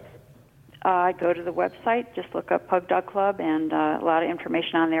they go? Go to the website, just look up Pug Dog Club, and a lot of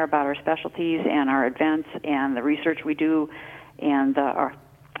information on there about our specialties and our events and the research we do and our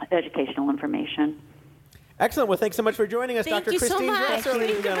educational information. Excellent. Well, thanks so much for joining us, Thank Dr. you so Christine much. Dresser,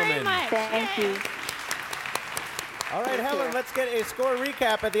 ladies and gentlemen. Thank you. All right, Helen, let's get a score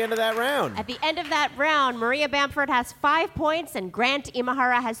recap at the end of that round. At the end of that round, Maria Bamford has 5 points and Grant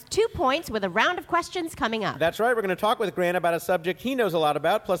Imahara has 2 points with a round of questions coming up. That's right. We're going to talk with Grant about a subject he knows a lot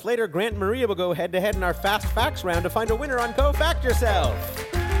about. Plus, later, Grant and Maria will go head-to-head in our Fast Facts round to find a winner on Go Fact Yourself.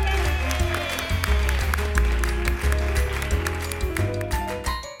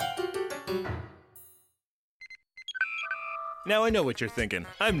 Now I know what you're thinking.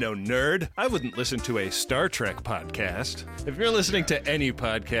 I'm no nerd. I wouldn't listen to a Star Trek podcast. If you're listening to any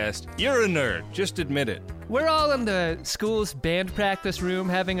podcast, you're a nerd. Just admit it. We're all in the school's band practice room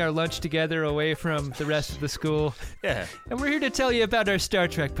having our lunch together away from the rest of the school. Yeah. And we're here to tell you about our Star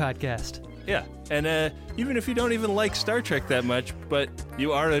Trek podcast. Yeah, and even if you don't even like Star Trek that much, but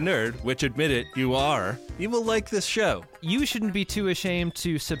you are a nerd, which admit it, you are, you will like this show. You shouldn't be too ashamed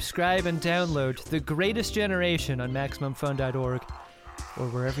to subscribe and download The Greatest Generation on MaximumFun.org or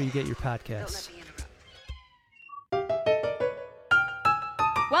wherever you get your podcasts.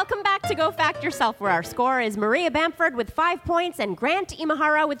 Welcome back to Go Fact Yourself, where our score is Maria Bamford with 5 points and Grant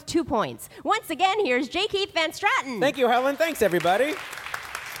Imahara with 2 points. Once again, here's J. Keith Van Straten. Thank you, Helen. Thanks, everybody.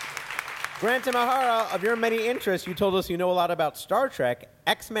 Grant Imahara, of your many interests, you told us you know a lot about Star Trek,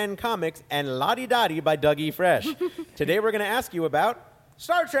 X-Men comics, and Lottie Dottie by Doug E. Fresh. Today we're going to ask you about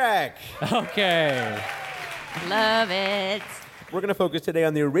Star Trek. Okay. Love it. We're going to focus today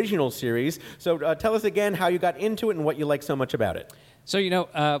on the original series. So tell us again how you got into it and what you like so much about it. So,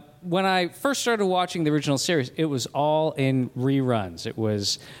 when I first started watching the original series, it was all in reruns. It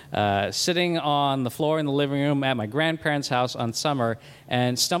was sitting on the floor in the living room at my grandparents' house on summer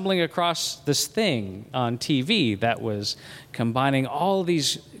and stumbling across this thing on TV that was combining all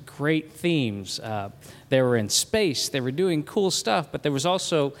these great themes. They were in space, they were doing cool stuff, but there was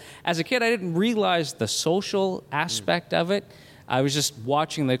also, as a kid, I didn't realize the social aspect of it. I was just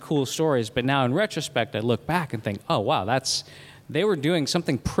watching the cool stories, but now in retrospect, I look back and think, oh, wow, they were doing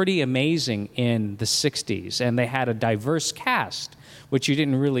something pretty amazing in the 60s, and they had a diverse cast, which you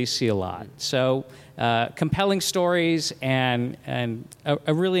didn't really see a lot. So compelling stories and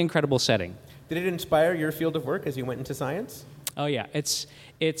a really incredible setting. Did it inspire your field of work as you went into science? Oh, yeah.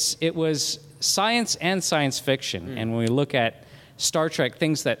 It was science and science fiction. And when we look at Star Trek,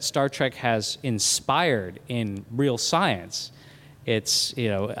 things that Star Trek has inspired in real science, it's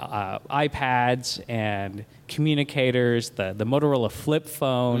iPads and communicators, the Motorola flip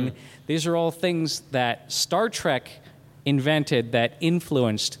phone. These are all things that Star Trek invented that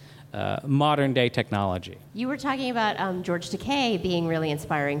influenced modern day technology. You were talking about George Takei being really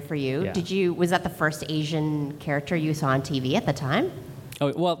inspiring for you. Yeah. Was that the first Asian character you saw on TV at the time?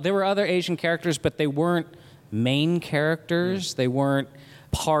 Oh, well, there were other Asian characters, but they weren't main characters. They weren't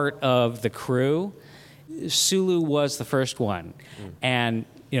part of the crew. Sulu was the first one. And,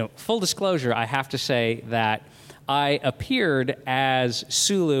 full disclosure, I have to say that I appeared as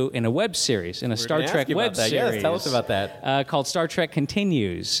Sulu in a web series, in a Star Trek web series. Yes, tell us about that. Called Star Trek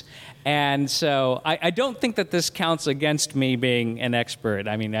Continues. And so I don't think that this counts against me being an expert.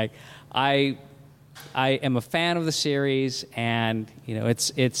 I mean, I am a fan of the series, and,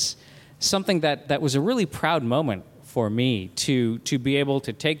 it's something that was a really proud moment for me to be able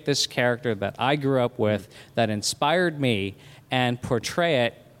to take this character that I grew up with, that inspired me, and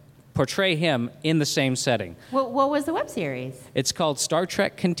portray him in the same setting. What was the web series? It's called Star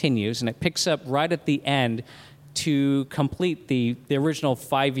Trek Continues, and it picks up right at the end to complete the original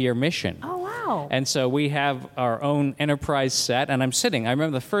 5-year mission. Oh, wow. And so we have our own Enterprise set, and I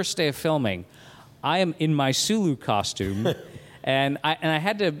remember the first day of filming, I am in my Sulu costume. And I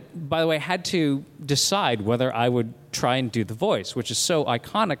had to decide whether I would try and do the voice, which is so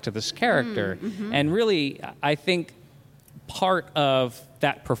iconic to this character. And really, I think, part of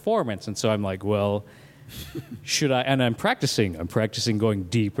that performance. And so I'm like, well, should I? And I'm practicing going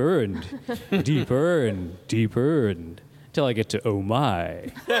deeper and deeper and deeper until I get to oh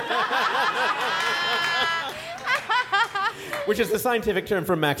my. Which is the scientific term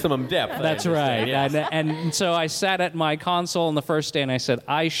for maximum depth. That's right. Yes. And so I sat at my console on the first day and I said,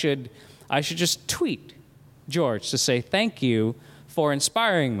 I should just tweet George to say thank you for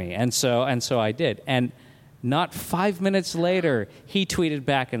inspiring me. And so I did. And not 5 minutes later, he tweeted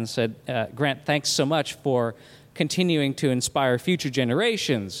back and said, Grant, thanks so much for continuing to inspire future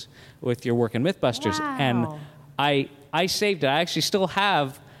generations with your work in Mythbusters. Wow. And I saved it. I actually still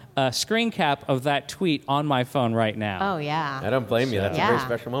have a screen cap of that tweet on my phone right now. Oh, yeah. I don't blame you. That's a very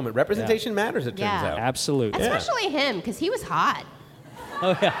special moment. Representation matters, it turns out. Absolutely. Especially him, because he was hot.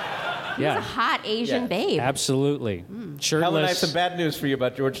 Oh, yeah. He was a hot Asian babe. Absolutely. Shirtless. Helen, I have some bad news for you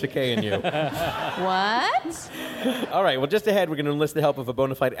about George Takei and you. What? All right, well, just ahead, we're going to enlist the help of a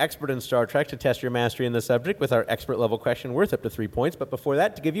bona fide expert in Star Trek to test your mastery in the subject with our expert-level question worth up to 3 points. But before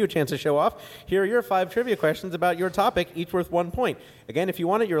that, to give you a chance to show off, here are your 5 trivia questions about your topic, each worth 1 point. Again, if you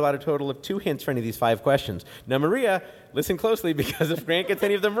want it, you're allowed a total of 2 hints for any of these 5 questions. Now, Maria, listen closely, because if Grant gets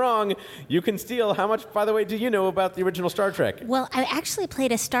any of them wrong, you can steal. How much, by the way, do you know about the original Star Trek? Well, I actually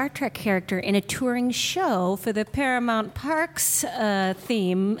played a Star Trek character in a touring show for the Paramount Parks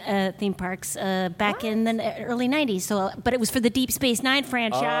theme parks back in the early 90s. So, but it was for the Deep Space Nine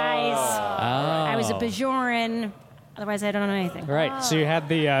franchise. I was a Bajoran. Otherwise, I don't know anything. Right. So you had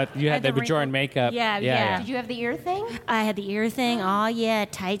the Bajoran makeup. Yeah. Did you have the ear thing? I had the ear thing. Oh, yeah.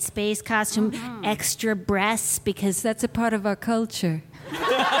 Tight space costume. Extra breasts, because that's a part of our culture.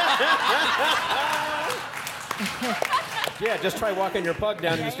 Yeah, just try walking your pug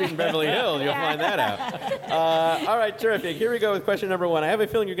down the street in Beverly Hills. You'll find that out. All right, terrific. Here we go with question number 1. I have a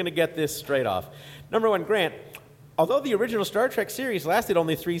feeling you're going to get this straight off. Number 1, Grant. Although the original Star Trek series lasted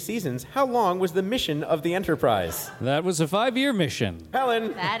only 3 seasons, how long was the mission of the Enterprise? That was a 5-year mission.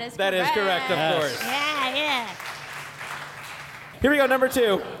 Helen. That is correct, of course. Yeah. Here we go, number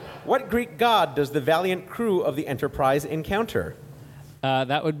 2. What Greek god does the valiant crew of the Enterprise encounter?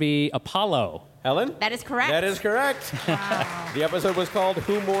 That would be Apollo. Helen? That is correct. That is correct. Wow. The episode was called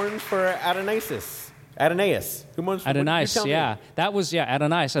Who Mourns for Adonais? Who mourns for Adonais, yeah. That was,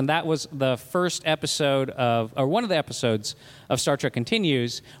 Adonais. And that was the first episode or one of the episodes of Star Trek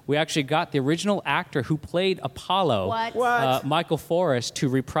Continues. We actually got the original actor who played Apollo, What? Michael Forrest, to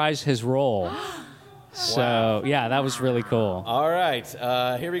reprise his role. So, yeah, that was really cool. All right.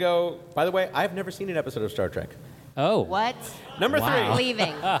 Here we go. By the way, I've never seen an episode of Star Trek. Oh. What? Number 3. I'm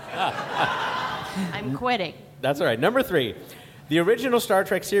leaving. I'm quitting. That's all right. Number 3. The original Star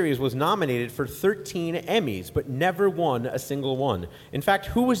Trek series was nominated for 13 Emmys, but never won a single one. In fact,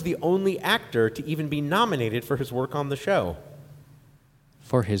 who was the only actor to even be nominated for his work on the show?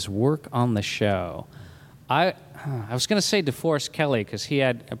 For his work on the show. I was going to say DeForest Kelley because he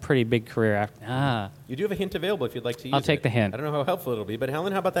had a pretty big career after. You do have a hint available if you'd like to use it. I'll take the hint. I don't know how helpful it'll be, but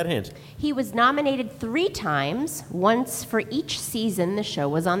Helen, how about that hint? He was nominated 3 times, once for each season the show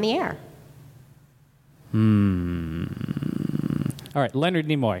was on the air. All right, Leonard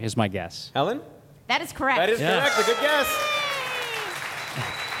Nimoy is my guess. Helen? That is correct. That is correct. A good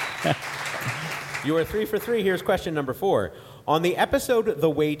guess. You are 3 for 3. Here's question number 4. On the episode The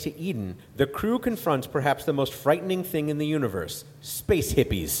Way to Eden, the crew confronts perhaps the most frightening thing in the universe, space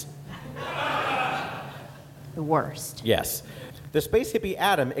hippies. The worst. Yes. The space hippie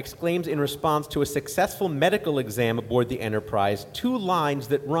Adam exclaims in response to a successful medical exam aboard the Enterprise 2 lines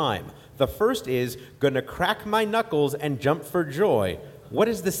that rhyme. The first is, "Gonna crack my knuckles and jump for joy." What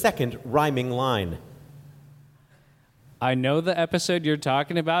is the second rhyming line? I know the episode you're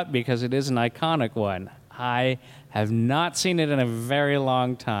talking about because it is an iconic one. I have not seen it in a very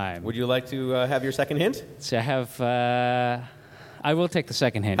long time. Would you like to have your second hint? So I will take the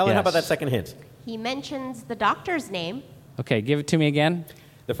second hint. Helen, yes. how about that second hint? He mentions the doctor's name. Okay, give it to me again.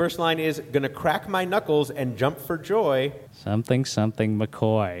 The first line is, "Gonna crack my knuckles and jump for joy." Something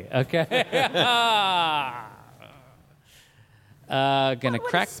McCoy. Okay. Gonna What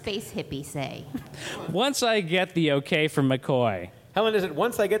crack. does space hippie say? Once I get the okay from McCoy. Helen, is it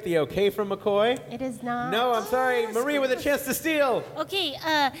once I get the okay from McCoy? It is not. No, I'm sorry. Maria with a chance to steal. Okay,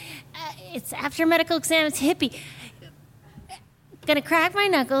 it's after medical exam, it's hippie. Gonna crack my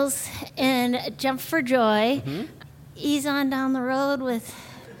knuckles and jump for joy. Mm-hmm. Ease on down the road with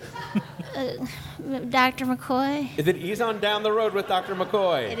Dr. McCoy. Is it Ease on Down the Road with Dr.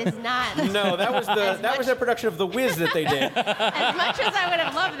 McCoy? It is not. No, that was a production of The Wiz that they did. As much as I would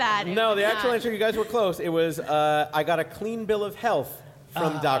have loved that. No, the actual not. answer, you guys were close. It was, I got a clean bill of health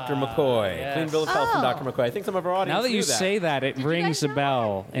from Dr. McCoy. Yes. Clean bill of health from Dr. McCoy. I think some of our audience Now that knew you say that, it rings a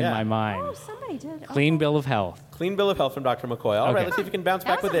bell in my mind. Oh, somebody did. Clean bill of health. Clean bill of health from Dr. McCoy. All right, Okay. let's see if you can bounce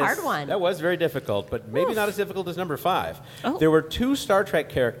back was with a this. hard one. That was very difficult, but maybe not as difficult as number 5. Oh. There were 2 Star Trek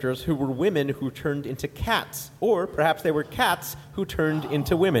characters who were women who turned into cats, or perhaps they were cats who turned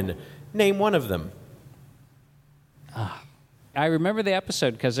into women. Name one of them. I remember the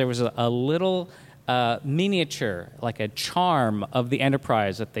episode because there was a little miniature, like a charm of the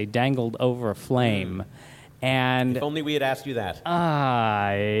Enterprise that they dangled over a flame. And If only we had asked you that.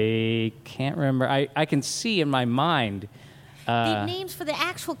 I can't remember. I can see in my mind. The names for the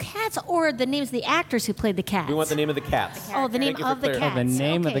actual cats or the names of the actors who played the cats? We want the name of the cats. Oh, the name Thank you for of the clarifying. cats. The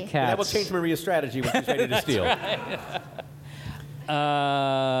name of the Okay. cats. That will change Maria's strategy when she's ready to steal.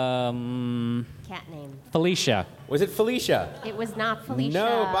 Cat name. Felicia. Was it Felicia? It was not Felicia.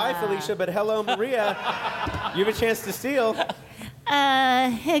 No, bye, Felicia, but hello, Maria. You have a chance to steal.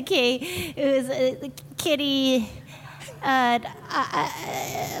 Okay. It was Kitty.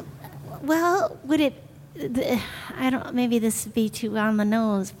 Well, would it? I don't. Maybe this would be too on the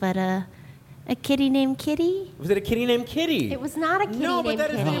nose, but a kitty named Kitty. Was it a kitty named Kitty? It was not a kitty No, but named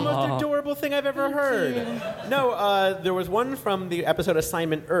that is Kitty. the most adorable thing I've ever heard. No, there was one from the episode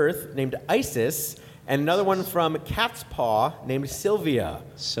Assignment Earth named Isis, and another one from Cat's Paw named Sylvia.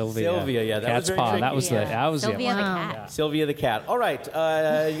 Sylvia, yeah, that Cat's was very paw. tricky. That was Sylvia the Wow. cat. Sylvia the cat. All right,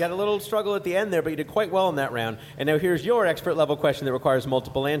 you got a little struggle at the end there, but you did quite well in that round. And now here's your expert level question that requires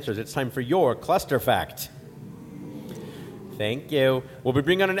multiple answers. It's time for your cluster fact. Thank you. We'll be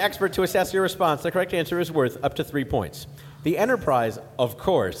bringing on an expert to assess your response. The correct answer is worth up to 3 points. The Enterprise, of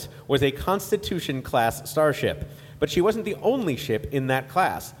course, was a Constitution-class starship. But she wasn't the only ship in that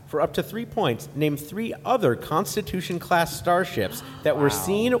class. For up to 3 points, name 3 other Constitution-class starships that were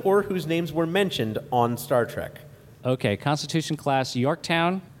seen or whose names were mentioned on Star Trek. Okay, Constitution class,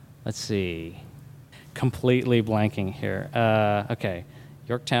 Yorktown. Let's see. Completely blanking here. Okay,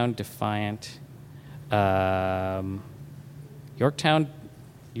 Yorktown, Defiant. Yorktown,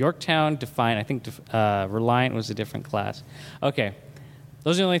 Defiant. I think Reliant was a different class. Okay,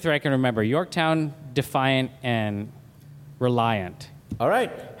 those are the only 3 I can remember. Yorktown, Defiant, and Reliant. All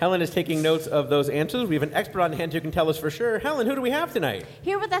right. Helen is taking notes of those answers. We have an expert on hand who can tell us for sure. Helen, who do we have tonight?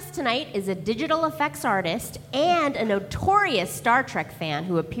 Here with us tonight is a digital effects artist and a notorious Star Trek fan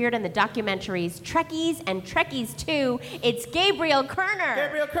who appeared in the documentaries Trekkies and Trekkies 2. It's Gabriel Kerner.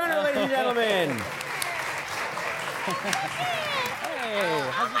 Gabriel Kerner, ladies and gentlemen.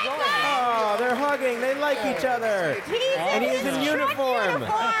 How's it going? Oh, they're hugging. They like each other. And he is in uniform.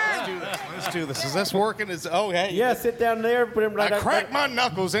 Let's do this. Is this working? Hey. Yeah, sit down there. Put him right I crack my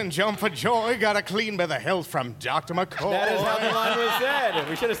knuckles and jump for joy. Got a clean by the hilt from Dr. McCoy. That is how the line was said.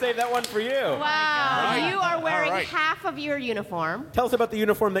 We should have saved that one for you. Wow. You are wearing half of your uniform. Tell us about the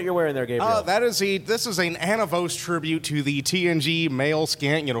uniform that you're wearing there, Gabriel. This is an Anavos tribute to the TNG male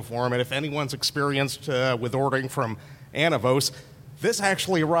scant uniform. And if anyone's experienced with ordering from Anavos, this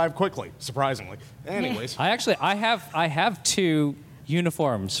actually arrived quickly, surprisingly. Anyways. I have 2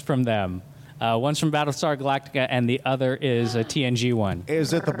 uniforms from them. One's from Battlestar Galactica, and the other is a TNG one.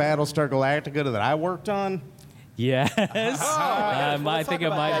 Is it the Battlestar Galactica that I worked on? Yes. I think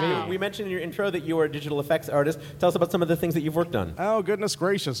it might be. We mentioned in your intro that you are a digital effects artist. Tell us about some of the things that you've worked on. Oh, goodness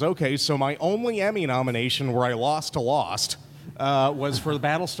gracious. Okay, so my only Emmy nomination where I lost to Lost was for the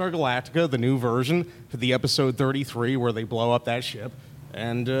Battlestar Galactica, the new version, for the episode 33 where they blow up that ship.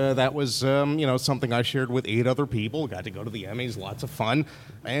 And that was, something I shared with 8 other people. Got to go to the Emmys, lots of fun.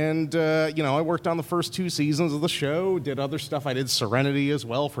 And, I worked on the first 2 seasons of the show, did other stuff. I did Serenity as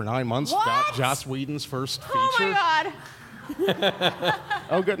well for 9 months. What? Joss Whedon's first feature. Oh, my God.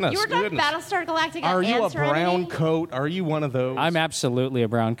 Oh, goodness. You were talking Battlestar Galactica Are you a Serenity? brown coat? Are you one of those? I'm absolutely a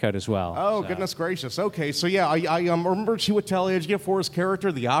brown coat as well. Oh, goodness gracious. Okay, so yeah, I remember Chiwetel Ejiofor's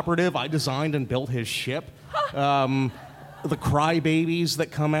character, the operative. I designed and built his ship. The crybabies that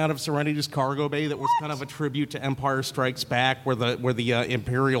come out of Serenity's cargo bay that was kind of a tribute to Empire Strikes Back, where the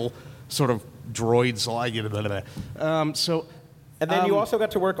Imperial sort of droids. And then you also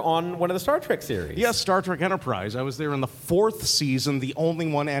got to work on one of the Star Trek series. Yes, Star Trek Enterprise. I was there in the 4th season, the only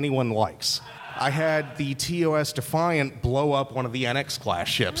one anyone likes. I had the TOS Defiant blow up one of the NX-class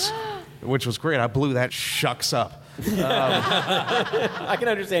ships, which was great. I blew that shucks up. I can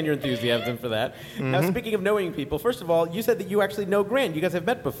understand your enthusiasm for that. Mm-hmm. Now, speaking of knowing people, first of all, you said that you actually know Grant. You guys have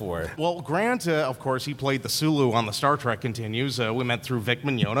met before. Well, Grant, of course, he played the Sulu on the Star Trek Continues. We met through Vic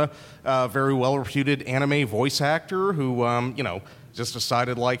Mignogna, very well-reputed anime voice actor who, just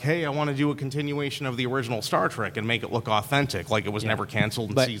decided, hey, I want to do a continuation of the original Star Trek and make it look authentic, like it was never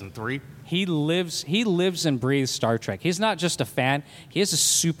canceled in season 3. He lives and breathes Star Trek. He's not just a fan, he is a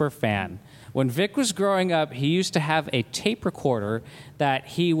super fan. When Vic was growing up, he used to have a tape recorder that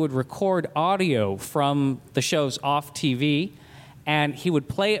he would record audio from the shows off TV, and he would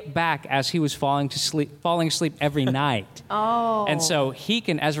play it back as he was falling asleep every night. Oh. And so he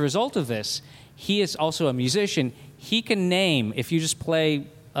can, as a result of this, he is also a musician. He can name, if you just play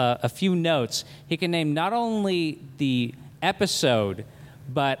a few notes, he can name not only the episode,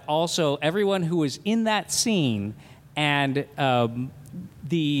 but also everyone who was in that scene and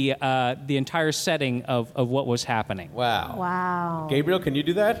the entire setting of what was happening. Wow. Wow. Gabriel, can you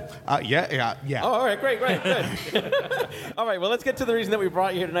do that? Yeah. Oh, all right, great, good. All right, well, let's get to the reason that we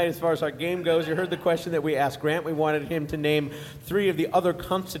brought you here tonight as far as our game goes. You heard the question that we asked Grant. We wanted him to name 3 of the other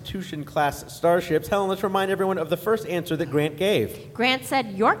Constitution-class starships. Helen, let's remind everyone of the first answer that Grant gave. Grant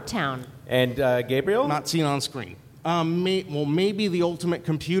said Yorktown. And Gabriel? Not seen on screen. Maybe the Ultimate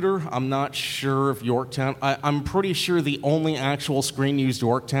Computer. I'm not sure if Yorktown. I'm pretty sure the only actual screen-used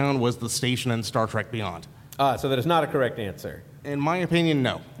Yorktown was the station in Star Trek Beyond. So that is not a correct answer. In my opinion,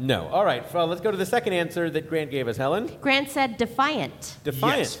 no. No. All right, well, let's go to the second answer that Grant gave us. Helen? Grant said Defiant.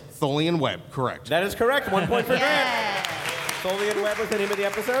 Defiant. Yes, Tholian Webb, correct. That is correct. 1 point for Grant. Tholian Webb was the name of the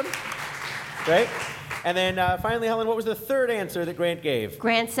episode. Great. And then finally, Helen, what was the third answer that Grant gave?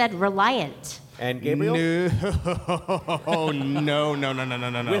 Grant said Reliant. And Gabriel? No. With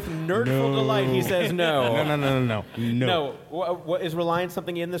nerdful delight, he says no. No. No. What, is Reliant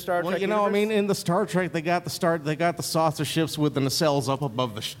something in the Star Trek universe? In the Star Trek, they got the saucer ships with the nacelles up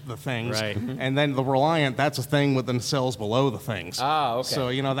above the things. Right. And then the Reliant, that's a thing with the nacelles below the things. Ah, okay.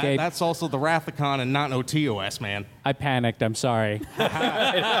 So, that's also the Rathacon and not no TOS, man. I panicked, I'm sorry.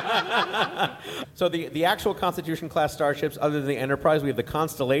 So the actual Constitution-class starships, other than the Enterprise, we have the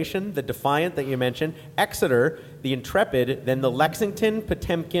Constellation, the Defiant that you mentioned, Exeter, the Intrepid, then the Lexington,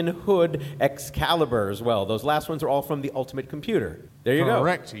 Potemkin, Hood, Excalibur as well. Those last ones are all from the Ultimate Computer. There you go.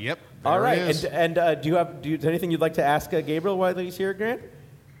 Correct. Yep. All There right. it is. And do you have anything you'd like to ask Gabriel while he's here, Grant?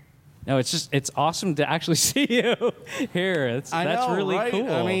 No, it's awesome to actually see you here. That's really right?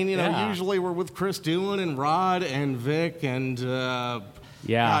 cool. I mean, Yeah. usually we're with Chris Doohan and Rod and Vic and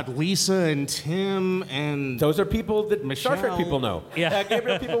Yeah. Lisa and Tim and those are people that Michelle. Star Trek people know. Yeah.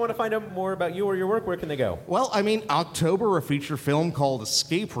 Gabriel, people want to find out more about you or your work. Where can they go? Well, I mean, October, a feature film called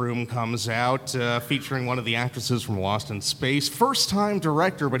Escape Room comes out, featuring one of the actresses from Lost in Space. First-time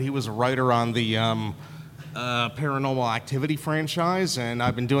director, but he was a writer on the Paranormal Activity franchise, and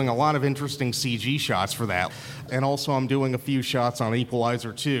I've been doing a lot of interesting CG shots for that. And also, I'm doing a few shots on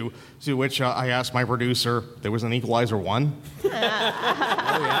Equalizer 2, to which I asked my producer, there was an Equalizer 1? Oh,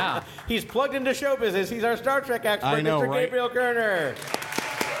 yeah. He's plugged into show business. He's our Star Trek expert, I know, Mr. right? Gabriel Kerner.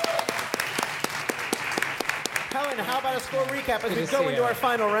 Helen, how about a score recap as we go into our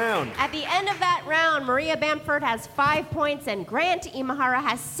final round? At the end of that round, Maria Bamford has 5 points and Grant Imahara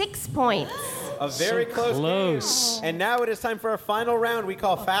has 6 points. A very close game. And now it is time for our final round we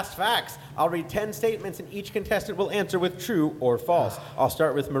call Fast Facts. I'll read 10 statements and each contestant will answer with true or false. I'll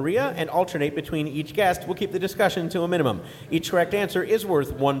start with Maria and alternate between each guest. We'll keep the discussion to a minimum. Each correct answer is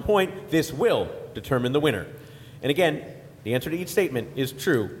worth 1 point. This will determine the winner. And again, the answer to each statement is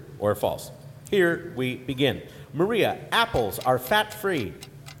true or false. Here we begin. Maria, apples are fat-free.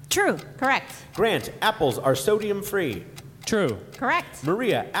 True. Correct. Grant, apples are sodium-free. True. Correct.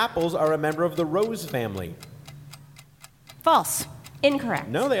 Maria, apples are a member of the rose family. False. Incorrect.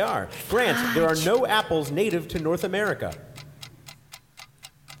 No, they are. Grant, there are no apples native to North America.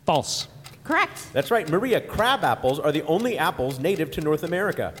 False. Correct. That's right. Maria, crab apples are the only apples native to North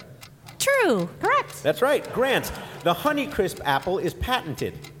America. True. Correct. That's right. Grant, the Honeycrisp apple is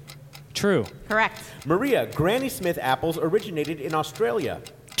patented. True. Correct. Maria, Granny Smith apples originated in Australia.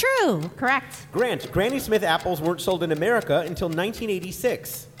 True. Correct. Grant, Granny Smith apples weren't sold in America until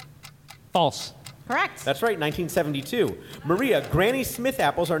 1986. False. Correct. That's right, 1972. Maria, Granny Smith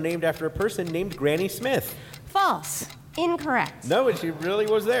apples are named after a person named Granny Smith. False. Incorrect. No, she really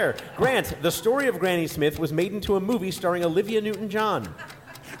was there. Grant, the story of Granny Smith was made into a movie starring Olivia Newton-John.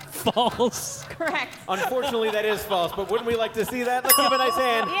 False. Correct. Unfortunately, that is false, but wouldn't we like to see that? Let's give a nice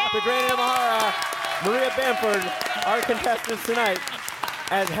hand to Grant Imahara, Maria Bamford, our contestants tonight,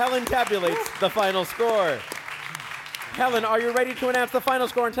 as Helen tabulates the final score. Helen, are you ready to announce the final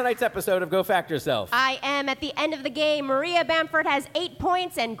score in tonight's episode of Go Fact Yourself? I am. At the end of the game, Maria Bamford has 8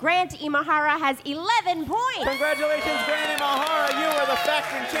 points and Grant Imahara has 11 points. Congratulations, Grant Imahara. You are the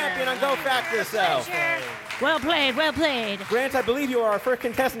factoring champion on Go Fact Yourself. Well played, well played. Grant, I believe you are our first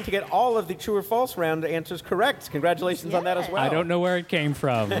contestant to get all of the true or false round answers correct. Congratulations on that as well. I don't know where it came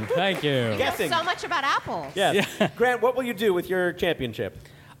from. Thank you. Guessing. So much about apples. Yes. Yeah. Grant, what will you do with your championship?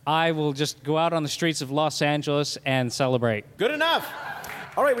 I will just go out on the streets of Los Angeles and celebrate. Good enough.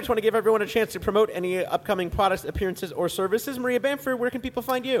 All right, we just want to give everyone a chance to promote any upcoming products, appearances, or services. Maria Bamford, where can people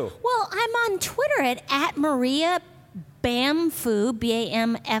find you? Well, I'm on Twitter at Maria Bamfoo,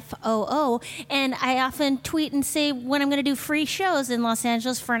 Bamfoo, and I often tweet and say when I'm going to do free shows in Los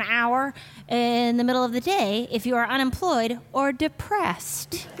Angeles for an hour in the middle of the day if you are unemployed or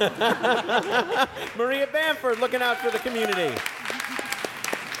depressed. Maria Bamford, looking out for the community.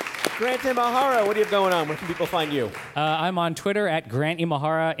 Grant Imahara, what do you have going on? Where can people find you? I'm on Twitter at Grant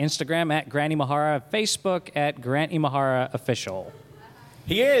Imahara, Instagram at Grant Imahara, Facebook at Grant Imahara Official.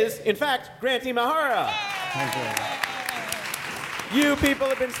 He is, in fact, Grant Imahara. You people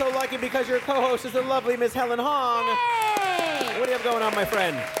have been so lucky because your co-host is the lovely Miss Helen Hong. Yay! What do you have going on, my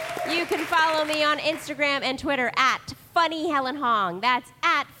friend? You can follow me on Instagram and Twitter at Funny Helen Hong. That's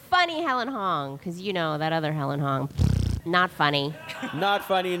at Funny Helen Hong, because you know that other Helen Hong. Not funny. Not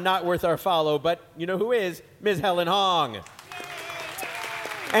funny, not worth our follow, but you know who is? Ms. Helen Hong.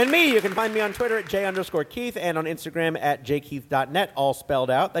 And me, you can find me on Twitter at J_Keith and on Instagram at jkeith.net, all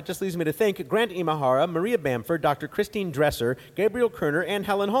spelled out. That just leaves me to thank Grant Imahara, Maria Bamford, Dr. Christine Dresser, Gabriel Kerner, and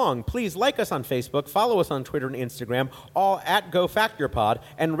Helen Hong. Please like us on Facebook, follow us on Twitter and Instagram, all at Go Fact Your Pod,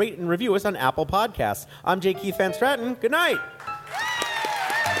 and rate and review us on Apple Podcasts. I'm J. Keith Van Stratton. Good night.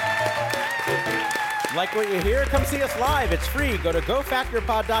 Like what you hear? Come see us live. It's free. Go to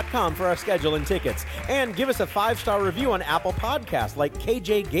gofactyourpod.com for our schedule and tickets. And give us a 5-star review on Apple Podcasts like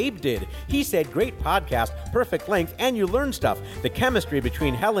KJ Gabe did. He said, great podcast, perfect length, and you learn stuff. The chemistry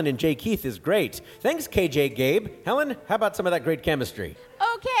between Helen and J. Keith is great. Thanks, KJ Gabe. Helen, how about some of that great chemistry?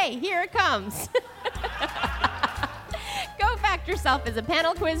 Okay, here it comes. Go Fact Fact Yourself is a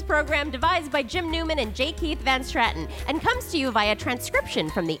panel quiz program devised by Jim Newman and J. Keith Van Straten and comes to you via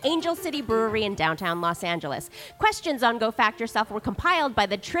transcription from the Angel City Brewery in downtown Los Angeles. Questions on Go Fact Yourself were compiled by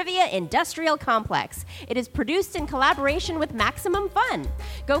the Trivia Industrial Complex. It is produced in collaboration with Maximum Fun.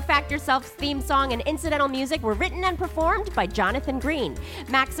 Go Fact Yourself's theme song and incidental music were written and performed by Jonathan Green.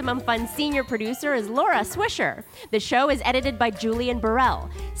 Maximum Fun's senior producer is Laura Swisher. The show is edited by Julian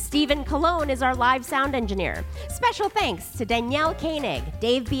Burrell. Stephen Colon is our live sound engineer. Special thanks to Danielle Koenig,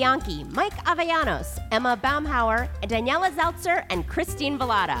 Dave Bianchi, Mike Avellanos, Emma Baumhauer, Daniela Zeltzer, and Christine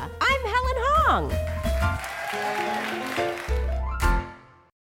Velada. I'm Helen Hong.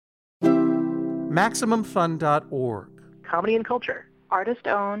 MaximumFun.org. Comedy and culture. Artist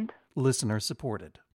owned. Listener supported.